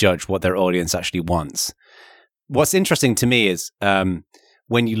hilariously misjudge what their audience actually wants. What's interesting to me is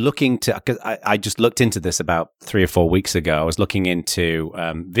when you look into, because I just looked into this about 3 or 4 weeks ago. I was looking into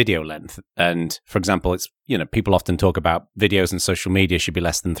video length, and for example, it's people often talk about videos and social media should be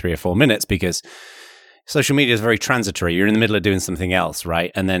less than 3 or 4 minutes because social media is very transitory. You're in the middle of doing something else,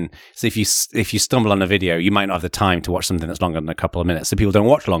 right? And then, so if you stumble on a video, you might not have the time to watch something that's longer than a couple of minutes. So people don't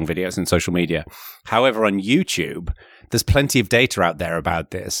watch long videos in social media. However, on YouTube, there's plenty of data out there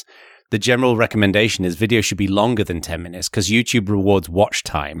about this. The general recommendation is videos should be longer than 10 minutes because YouTube rewards watch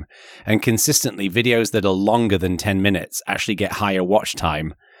time. And consistently, videos that are longer than 10 minutes actually get higher watch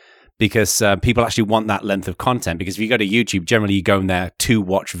time because people actually want that length of content. Because if you go to YouTube, generally you go in there to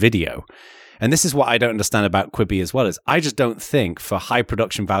watch video. And this is what I don't understand about Quibi as well, is I just don't think for high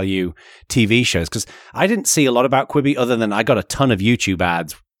production value TV shows, because I didn't see a lot about Quibi other than I got a ton of YouTube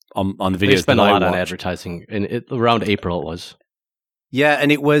ads on the videos. They spent a lot on advertising, and around April it was. Yeah,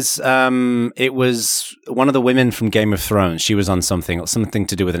 and it was one of the women from Game of Thrones. She was on something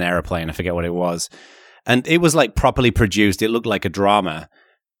to do with an airplane. I forget what it was. And it was like properly produced. It looked like a drama.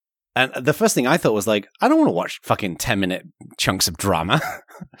 And the first thing I thought was like, I don't want to watch fucking 10-minute chunks of drama.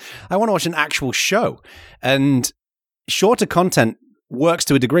 I want to watch an actual show. And shorter content works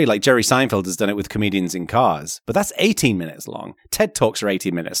to a degree, like Jerry Seinfeld has done it with Comedians in Cars. But that's 18 minutes long. TED Talks are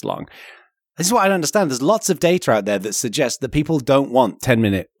 18 minutes long. This is what I don't understand. There's lots of data out there that suggests that people don't want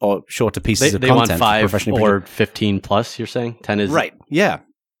 10-minute or shorter pieces of content. They want 5 or 15 plus, you're saying? 10 is right. Yeah.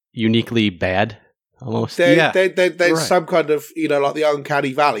 Uniquely bad. Almost. There's some kind of, like the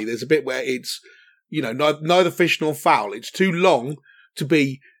uncanny valley. There's a bit where it's, neither fish nor fowl. It's too long to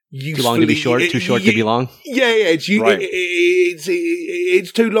be usefully... Too long to be short, too short to be long? Yeah. It's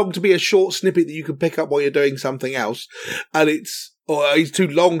too long to be a short snippet that you can pick up while you're doing something else. And it's too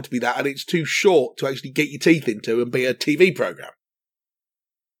long to be that, and it's too short to actually get your teeth into and be a TV program.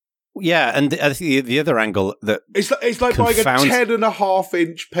 Yeah, and I think the other angle that... It's like buying a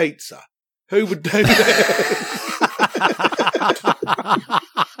 10.5-inch pizza. Who would do that?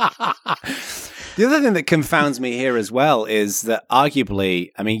 The other thing that confounds me here as well is that arguably,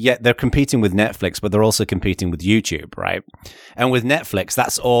 they're competing with Netflix, but they're also competing with YouTube, right? And with Netflix,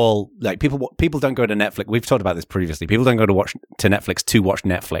 that's all, like, people don't go to Netflix. We've talked about this previously. People don't go to Netflix to watch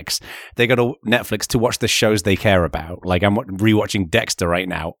Netflix. They go to Netflix to watch the shows they care about. Like, I'm rewatching Dexter right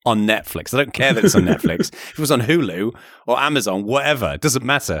now on Netflix. I don't care that it's on Netflix. If it was on Hulu or Amazon, whatever, it doesn't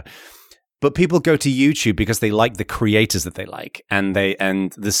matter. But people go to YouTube because they like the creators that they like, and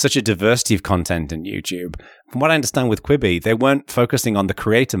there's such a diversity of content in YouTube. From what I understand with Quibi, they weren't focusing on the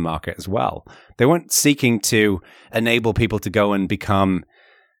creator market as well. They weren't seeking to enable people to go and become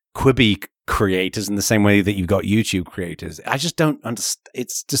Quibi creators in the same way that you've got YouTube creators. I just don't understand.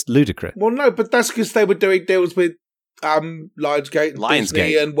 It's just ludicrous. Well, no, but that's because they were doing deals with Lionsgate,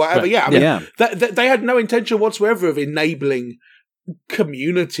 Disney, and whatever. Right. Yeah, they had no intention whatsoever of enabling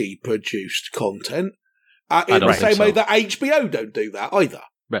community-produced content in the same way that HBO don't do that either.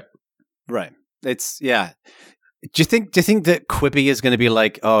 Right. It's Do you think that Quibi is going to be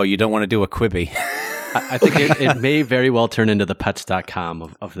like, oh, you don't want to do a Quibi? I think it may very well turn into the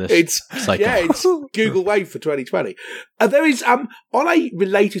pets.com of this cycle. Yeah, it's Google Wave for 2020. There is, on a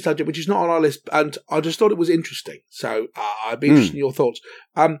related subject, which is not on our list, and I just thought it was interesting, so I'd be interested in your thoughts.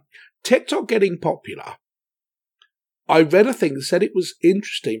 TikTok getting popular. I read a thing that said it was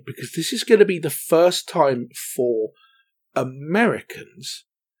interesting because this is going to be the first time for Americans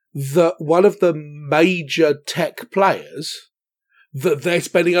that one of the major tech players that they're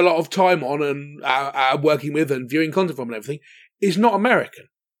spending a lot of time on and working with and viewing content from and everything is not American.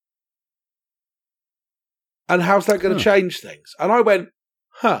 And how's that going to change things? And I went,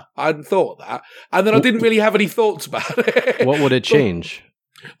 I hadn't thought of that. And then I didn't really have any thoughts about it. What would it change?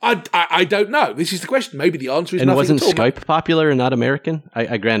 I don't know. This is the question. Maybe the answer is nothing. And wasn't Skype popular and not American?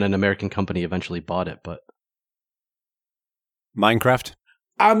 I grant an American company eventually bought it, but Minecraft.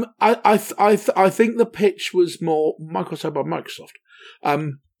 I think the pitch was more Microsoft by Microsoft.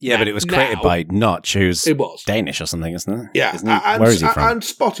 But it was created by Notch, who's Danish or something, isn't it? Yeah, where is he from? And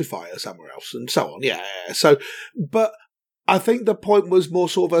Spotify or somewhere else, and so on. Yeah. So, but I think the point was more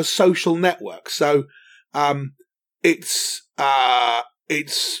sort of a social network. So, it's.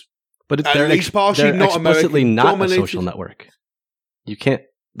 But they're explicitly not a social network. You can't,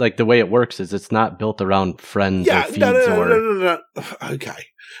 like, the way it works is it's not built around friends or feeds No. Okay.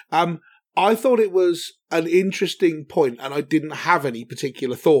 I thought it was an interesting point, and I didn't have any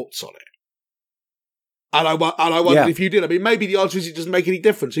particular thoughts on it. And I wondered if you did. I mean, maybe the answer is it doesn't make any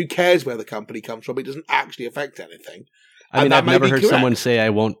difference. Who cares where the company comes from? It doesn't actually affect anything. I mean, I've never heard someone say I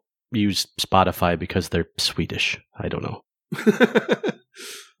won't use Spotify because they're Swedish. I don't know.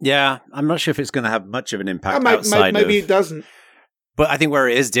 Yeah, I'm not sure if it's going to have much of an impact outside maybe it doesn't. But I think where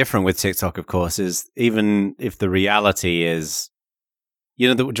it is different with TikTok, of course, is even if the reality is, do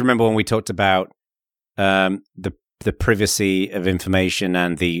you remember when we talked about the privacy of information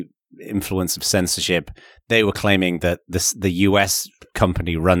and the influence of censorship? They were claiming that the US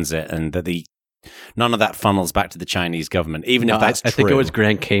company runs it and that none of that funnels back to the Chinese government, even if that's true. I think it was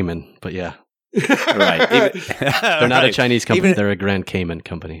Grand Cayman, but yeah. Right. They're not a Chinese company, they're a Grand Cayman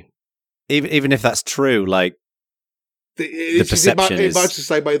company. Even if that's true, like, the perception is much the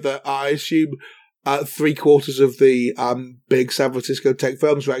same way that I assume 3/4 of the big San Francisco tech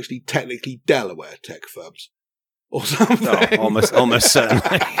firms were actually technically Delaware tech firms, or something. Almost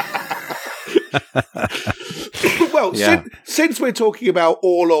certainly. Well, since we're talking about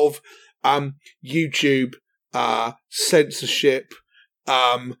all of YouTube censorship,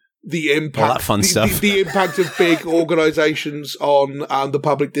 the impact, all that fun stuff, the impact of big organisations on the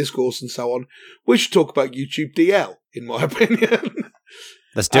public discourse and so on, we should talk about YouTube DL. In my opinion.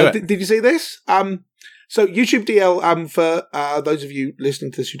 Let's do it. Did you see this? So YouTube DL, for those of you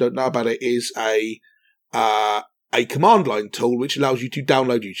listening to this who don't know about it, is a command line tool which allows you to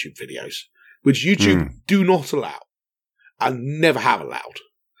download YouTube videos, which YouTube do not allow and never have allowed.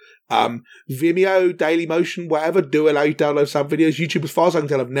 Vimeo, Dailymotion, whatever, do allow you to download some videos. YouTube, as far as I can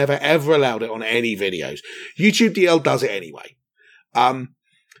tell, have never ever allowed it on any videos. YouTube DL does it anyway.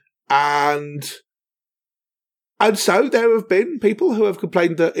 And so there have been people who have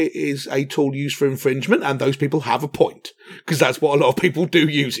complained that it is a tool used for infringement, and those people have a point, because that's what a lot of people do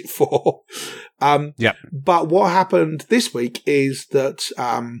use it for. But what happened this week is that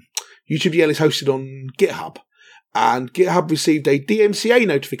YouTube DL is hosted on GitHub, and GitHub received a DMCA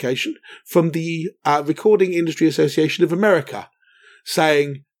notification from the Recording Industry Association of America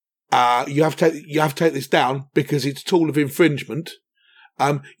saying you have to take this down because it's a tool of infringement.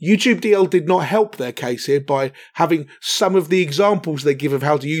 YouTube DL did not help their case here by having some of the examples they give of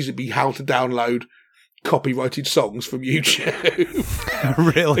how to use it be how to download copyrighted songs from YouTube.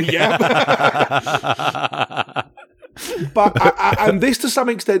 Really? Yeah. And this to some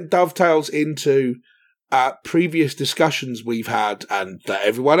extent dovetails into previous discussions we've had and that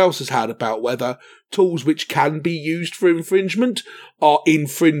everyone else has had about whether tools which can be used for infringement are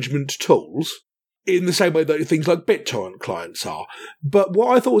infringement tools, in the same way that things like BitTorrent clients are. But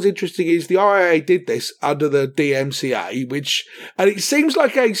what I thought was interesting is the RIAA did this under the DMCA, and it seems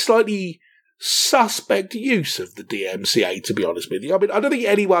like a slightly suspect use of the DMCA, to be honest with you. I mean, I don't think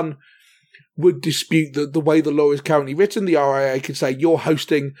anyone would dispute that the way the law is currently written, the RIAA could say, you're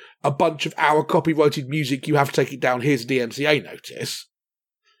hosting a bunch of our copyrighted music, you have to take it down, here's a DMCA notice.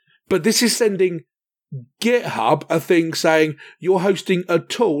 But this is sending GitHub a thing saying you're hosting a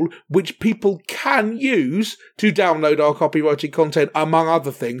tool which people can use to download our copyrighted content, among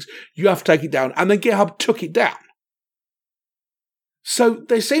other things. You have to take it down. And then GitHub took it down. So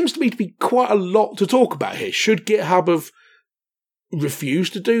there seems to me to be quite a lot to talk about here. Should GitHub have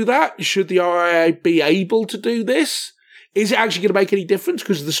refused to do that? Should the RIAA be able to do this? Is it actually going to make any difference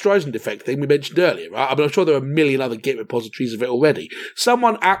because of the Streisand effect thing we mentioned earlier, right? I mean, I'm sure there are a million other Git repositories of it already.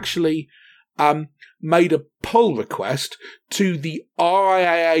 Someone actually made a pull request to the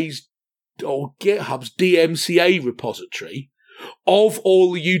RIAA's or GitHub's DMCA repository of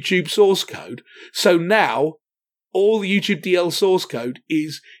all the YouTube source code. So now all the YouTube DL source code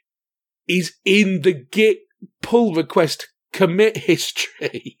is in the Git pull request commit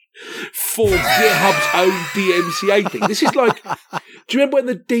history for GitHub's own DMCA thing. This is like, do you remember when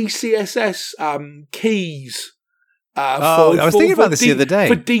the DCSS keys I was thinking about this the other day.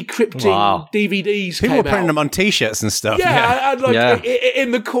 For decrypting DVDs. People were printing them on T-shirts and stuff. Yeah, and like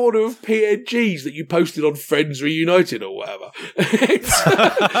in the corner of PNGs that you posted on Friends Reunited or whatever.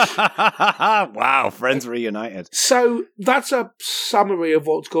 Wow, Friends Reunited. So that's a summary of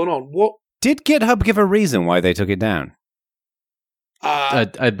what's gone on. What did GitHub give a reason why they took it down?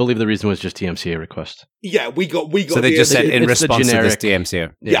 I believe the reason was just DMCA request. Yeah, we got. So they just said in response to this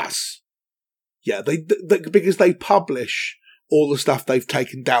DMCA. Yes. Yeah, they because they publish all the stuff they've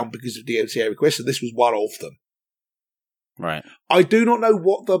taken down because of DMCA requests, and this was one of them. Right. I do not know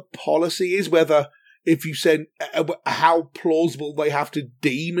what the policy is, whether if you send how plausible they have to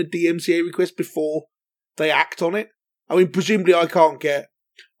deem a DMCA request before they act on it. I mean, presumably I can't get,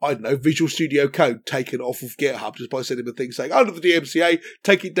 I don't know, Visual Studio Code taken off of GitHub just by sending a thing saying, under the DMCA,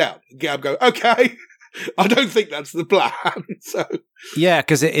 take it down. And GitHub go, okay. I don't think that's the plan. So yeah,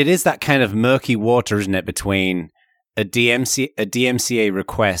 because it is that kind of murky water, isn't it, between a DMCA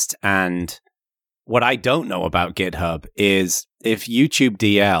request and what I don't know about GitHub is if YouTube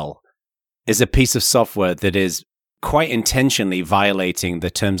DL is a piece of software that is quite intentionally violating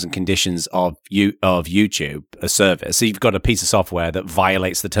the terms and conditions of YouTube, a service. So you've got a piece of software that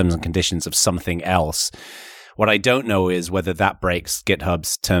violates the terms and conditions of something else. What I don't know is whether that breaks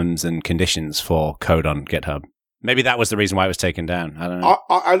GitHub's terms and conditions for code on GitHub. Maybe that was the reason why it was taken down. I don't know.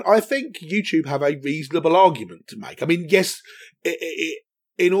 I think YouTube have a reasonable argument to make. I mean, yes,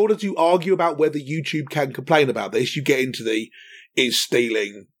 in order to argue about whether YouTube can complain about this, you get into the is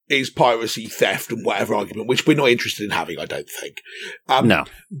stealing, is piracy, theft, and whatever argument, which we're not interested in having, I don't think. No.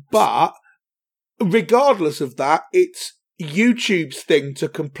 But regardless of that, it's YouTube's thing to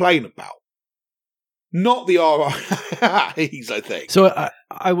complain about. Not the RIAs, I think. So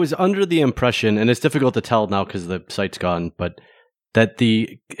I was under the impression, and it's difficult to tell now because the site's gone, but that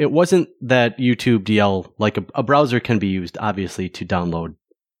it wasn't that YouTube DL, like a browser can be used, obviously, to download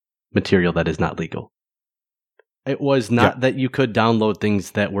material that is not legal. It was not that you could download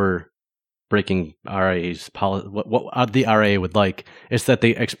things that were breaking RIA's policy, what the RIA would like. It's that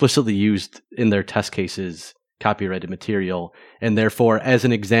they explicitly used in their test cases copyrighted material, and therefore, as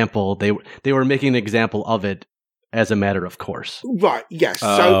an example, they were making an example of it as a matter of course. Right, yes.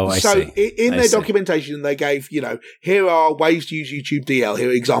 Oh, so in their documentation, they gave, here are ways to use YouTube DL, here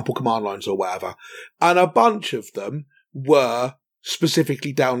are example command lines or whatever. And a bunch of them were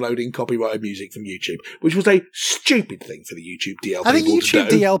specifically downloading copyrighted music from YouTube, which was a stupid thing for the YouTube DL people to do. I think YouTube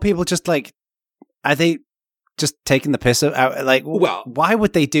DL people just are they just taking the piss out? Like, well, why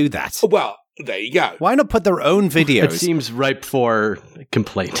would they do that? Well, there you go. Why not put their own videos? It seems ripe for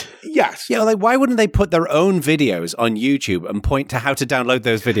complaint. Yes. Yeah, like why wouldn't they put their own videos on YouTube and point to how to download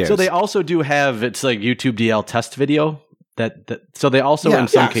those videos? So they also do have, it's like YouTube DL test video. So they also in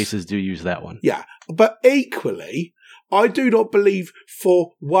some cases do use that one. Yeah. But equally, I do not believe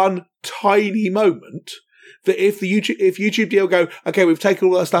for one tiny moment that if YouTube DL go, okay, we've taken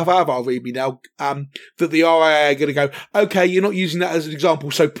all that stuff out of our README now, that the RIA are going to go, okay, you're not using that as an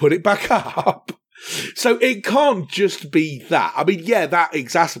example, so put it back up. So it can't just be that. I mean, yeah, that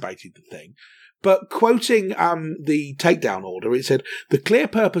exacerbated the thing. But quoting the takedown order, it said, the clear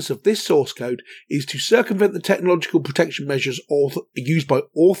purpose of this source code is to circumvent the technological protection measures used by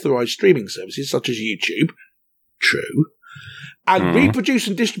authorized streaming services such as YouTube. True. And reproduce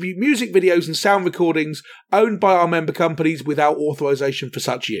and distribute music videos and sound recordings owned by our member companies without authorization for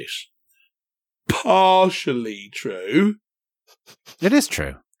such use. Partially true. It is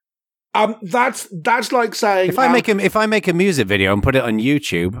true. That's like saying if I make a music video and put it on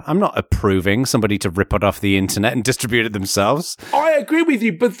YouTube, I'm not approving somebody to rip it off the internet and distribute it themselves. I agree with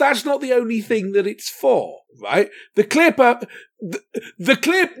you, but that's not the only thing that it's for, right? The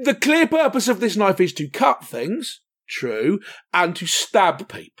clear purpose of this knife is to cut things, true, and to stab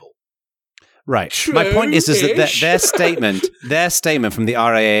people. Right. My point is that their statement from the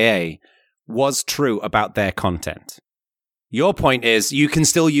RIAA was true about their content. Your point is you can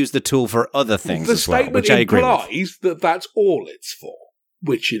still use the tool for other things as well, which I agree with. The statement implies that that's all it's for,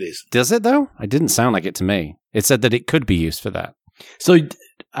 which it isn't. Does it, though? It didn't sound like it to me. It said that it could be used for that. So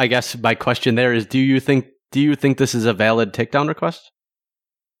I guess my question there is, do you think this is a valid takedown request?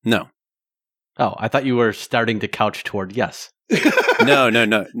 No. Oh, I thought you were starting to couch toward yes. No.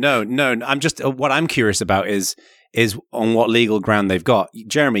 I'm just what I'm curious about is on what legal ground they've got.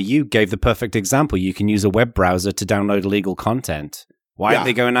 Jeremy, you gave the perfect example. You can use a web browser to download illegal content. Why aren't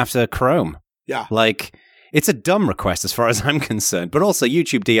they going after Chrome? Yeah. Like, it's a dumb request as far as I'm concerned. But also,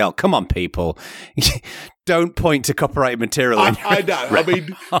 YouTube DL, come on, people. Don't point to copyrighted material. I know. I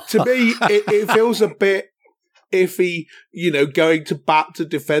mean, to me, it feels a bit iffy, going to bat to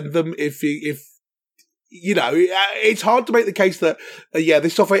defend them if it's hard to make the case that,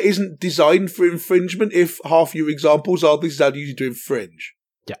 this software isn't designed for infringement if half your examples are this is how you to infringe.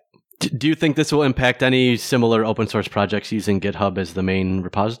 Yeah. Do you think this will impact any similar open source projects using GitHub as the main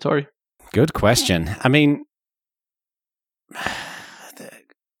repository? Good question. I mean,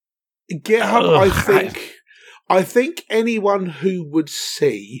 GitHub, I think anyone who would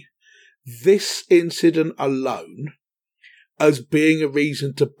see this incident alone as being a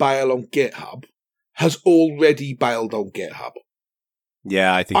reason to bail on GitHub has already bailed on GitHub.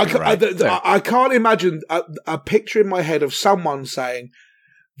 Yeah, I think you're right. I can't imagine a picture in my head of someone saying,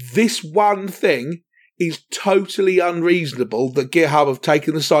 this one thing is totally unreasonable that GitHub have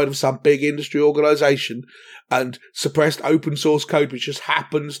taken the side of some big industry organization and suppressed open source code which just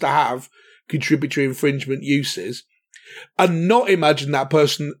happens to have contributory infringement uses, and not imagine that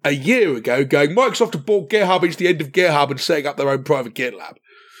person a year ago going, Microsoft have bought GitHub, it's the end of GitHub, and setting up their own private GitLab.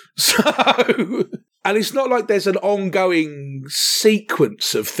 So, and it's not like there's an ongoing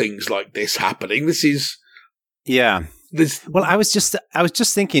sequence of things like this happening. This is... Yeah. Well, I was just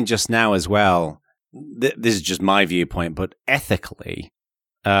thinking just now as well, this is just my viewpoint, but ethically,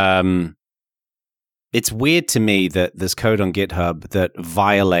 it's weird to me that there's code on GitHub that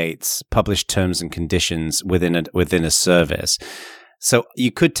violates published terms and conditions within a service. So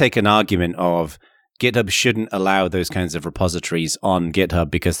you could take an argument of GitHub shouldn't allow those kinds of repositories on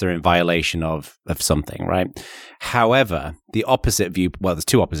GitHub because they're in violation of something, right? However, the opposite view, well, there's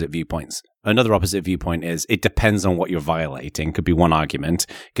two opposite viewpoints. Another opposite viewpoint is it depends on what you're violating, could be one argument,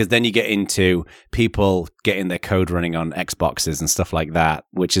 because then you get into people getting their code running on Xboxes and stuff like that,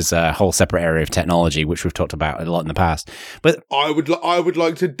 which is a whole separate area of technology, which we've talked about a lot in the past. But I would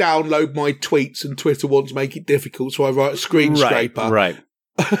like to download my tweets, and Twitter wants to make it difficult, so I write a screen scraper. Right.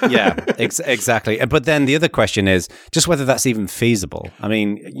 Yeah, exactly. But then the other question is just whether that's even feasible. I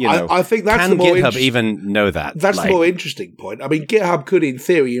mean, I think that's can the more GitHub even know that? That's the more interesting point. I mean, GitHub could, in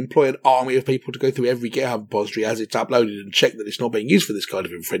theory, employ an army of people to go through every GitHub repository as it's uploaded and check that it's not being used for this kind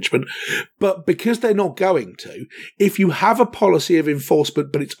of infringement. But because they're not going to, if you have a policy of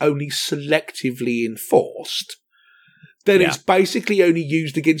enforcement, but it's only selectively enforced, then it's basically only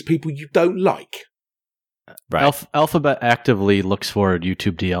used against people you don't like. Right. Alphabet actively looks for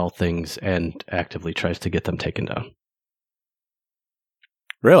YouTube DL things and actively tries to get them taken down.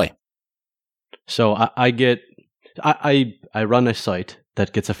 Really? So I run a site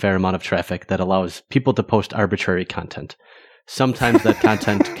that gets a fair amount of traffic that allows people to post arbitrary content. Sometimes that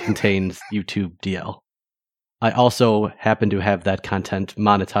content contains YouTube DL. I also happen to have that content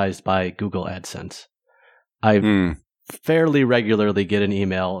monetized by Google AdSense. I fairly regularly get an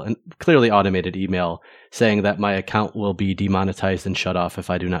email, and clearly automated email, saying that my account will be demonetized and shut off if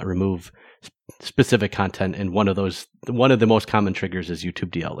I do not remove specific content. And one of the most common triggers is YouTube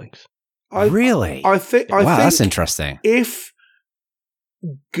DL links. Really? I think that's interesting. If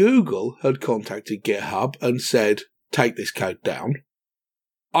Google had contacted GitHub and said, take this code down,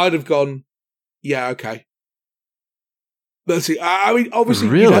 I'd have gone, yeah, okay. That's it. I mean, obviously,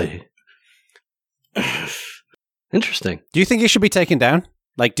 really? Interesting. Do you think it should be taken down?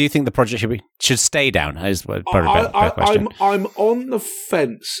 Like, do you think the project should stay down? Is part of the question. I'm on the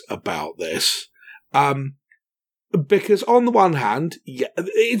fence about this, because on the one hand,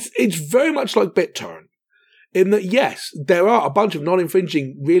 it's very much like BitTorrent, in that yes, there are a bunch of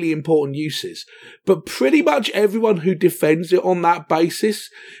non-infringing, really important uses, but pretty much everyone who defends it on that basis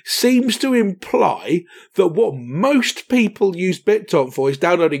seems to imply that what most people use BitTorrent for is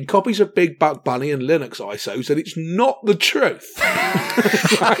downloading copies of Big Buck Bunny and Linux ISOs, and it's not the truth.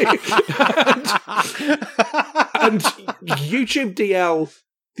 and YouTube DL,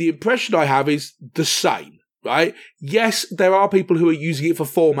 the impression I have is the same. Right? Yes, there are people who are using it for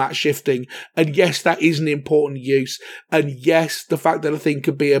format shifting, and yes, that is an important use, and yes, the fact that a thing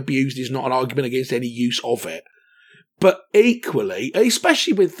could be abused is not an argument against any use of it. But equally,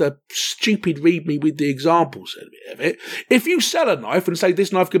 especially with the stupid readme with the examples of it, if you sell a knife and say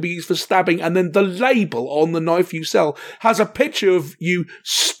this knife could be used for stabbing, and then the label on the knife you sell has a picture of you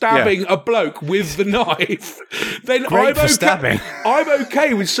stabbing a bloke with the knife, then I'm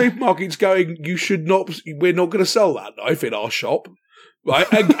okay with supermarkets going, we're not going to sell that knife in our shop.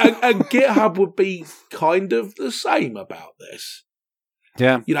 Right? And GitHub would be kind of the same about this.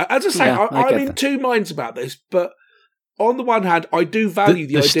 Yeah. As I say, I'm in two minds about this, but on the one hand, I do value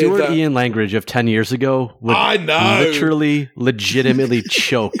the idea Stuart that Ian language of 10 years ago would literally, legitimately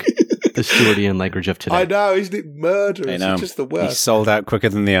choke the Stuart Ian language of today. I know, isn't it murderous? It's just the worst. He sold out quicker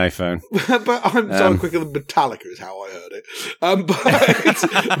than the iPhone. But I'm sold quicker than Metallica is how I heard it. But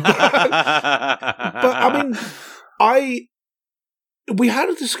I mean, we had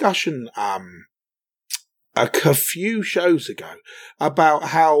a discussion a few shows ago about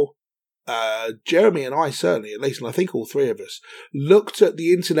how Jeremy and I, certainly, at least, and I think all three of us, looked at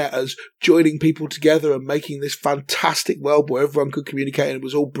the internet as joining people together and making this fantastic world where everyone could communicate and it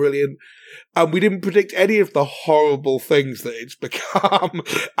was all brilliant. And we didn't predict any of the horrible things that it's become.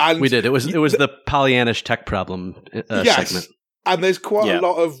 And we did. It was the Pollyannish tech problem segment. And there's quite a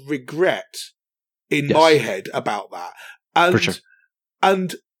lot of regret in my head about that. And, for sure.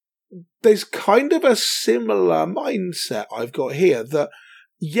 And there's kind of a similar mindset I've got here that,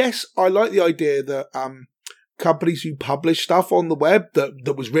 yes, I like the idea that companies who publish stuff on the web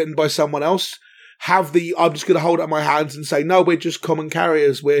that was written by someone else have I'm just going to hold it in my hands and say, no, we're just common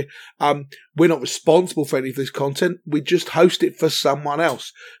carriers. We're not responsible for any of this content. We just host it for someone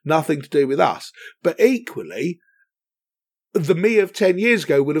else. Nothing to do with us. But equally, the me of 10 years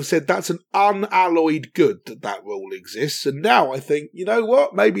ago would have said that's an unalloyed good that rule exists. And now I think, you know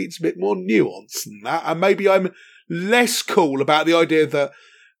what? Maybe it's a bit more nuanced than that. And maybe I'm less cool about the idea that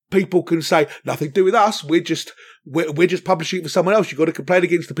people can say, nothing to do with us, we're just publishing it for someone else. You've got to complain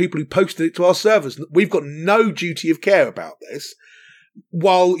against the people who posted it to our servers. We've got no duty of care about this.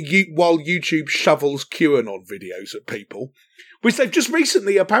 While YouTube shovels QAnon videos at people, which they've just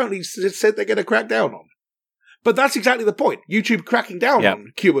recently apparently said they're going to crack down on. But that's exactly the point. YouTube cracking down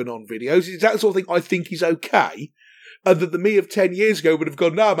on QAnon videos is that sort of thing I think is okay, and that the me of 10 years ago would have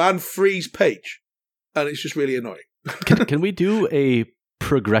gone, no, man, freeze Peach. And it's just really annoying. Can we do a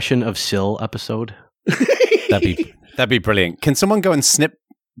progression of Syl episode? That'd be brilliant. Can someone go and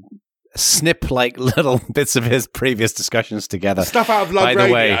snip like little bits of his previous discussions together? Stuff out of Love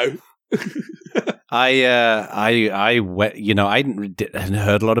Radio. Way, I went, I hadn't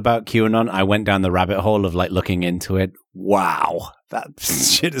heard a lot about QAnon. I went down the rabbit hole of like looking into it. Wow, that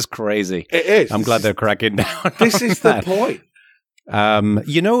shit is crazy. It is. I'm glad they're cracking down. This is the point.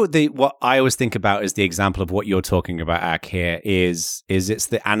 What I always think about is the example of what you're talking about, Ak, here is it's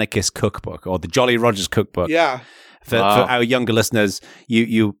the Anarchist Cookbook or the Jolly Rogers Cookbook. Yeah. For our younger listeners,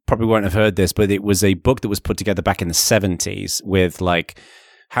 you probably won't have heard this, but it was a book that was put together back in the 70s with like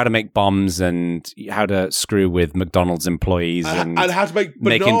how to make bombs and how to screw with McDonald's employees and how to make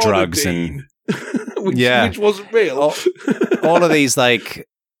making drugs bean, which wasn't real. All of these like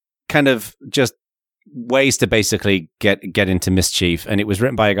kind of just ways to basically get into mischief, and it was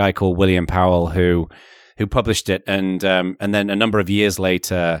written by a guy called William Powell who published it, and then a number of years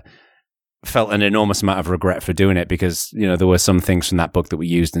later felt an enormous amount of regret for doing it because there were some things from that book that were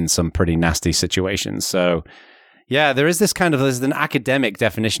used in some pretty nasty situations. So yeah, there's an academic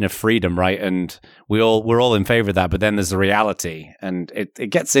definition of freedom, right? And we're all in favor of that, but then there's the reality, and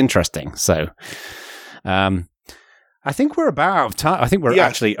it gets interesting. So I think we're about out of time. I think we're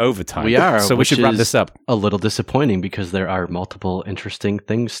actually over time. We are. So we should wrap this up. A little disappointing because there are multiple interesting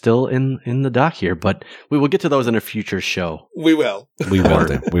things still in the dock here, but we will get to those in a future show. We will. We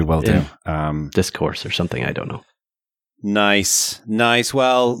will do. Discourse or something, I don't know. Nice.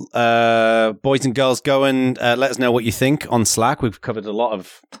 Well, boys and girls, go and let us know what you think on Slack. We've covered a lot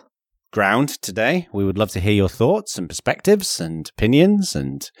of ground today. We would love to hear your thoughts and perspectives and opinions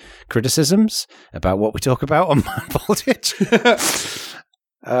and criticisms about what we talk about on Bad Voltage.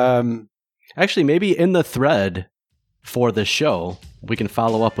 Actually, maybe in the thread for the show, we can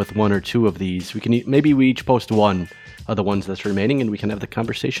follow up with one or two of these. Maybe we each post one of the ones that's remaining, and we can have the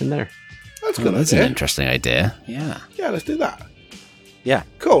conversation there. That's good. That's an interesting idea. Yeah, let's do that. Yeah,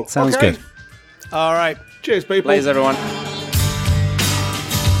 cool. Sounds good. All right. Cheers, people. Please, everyone.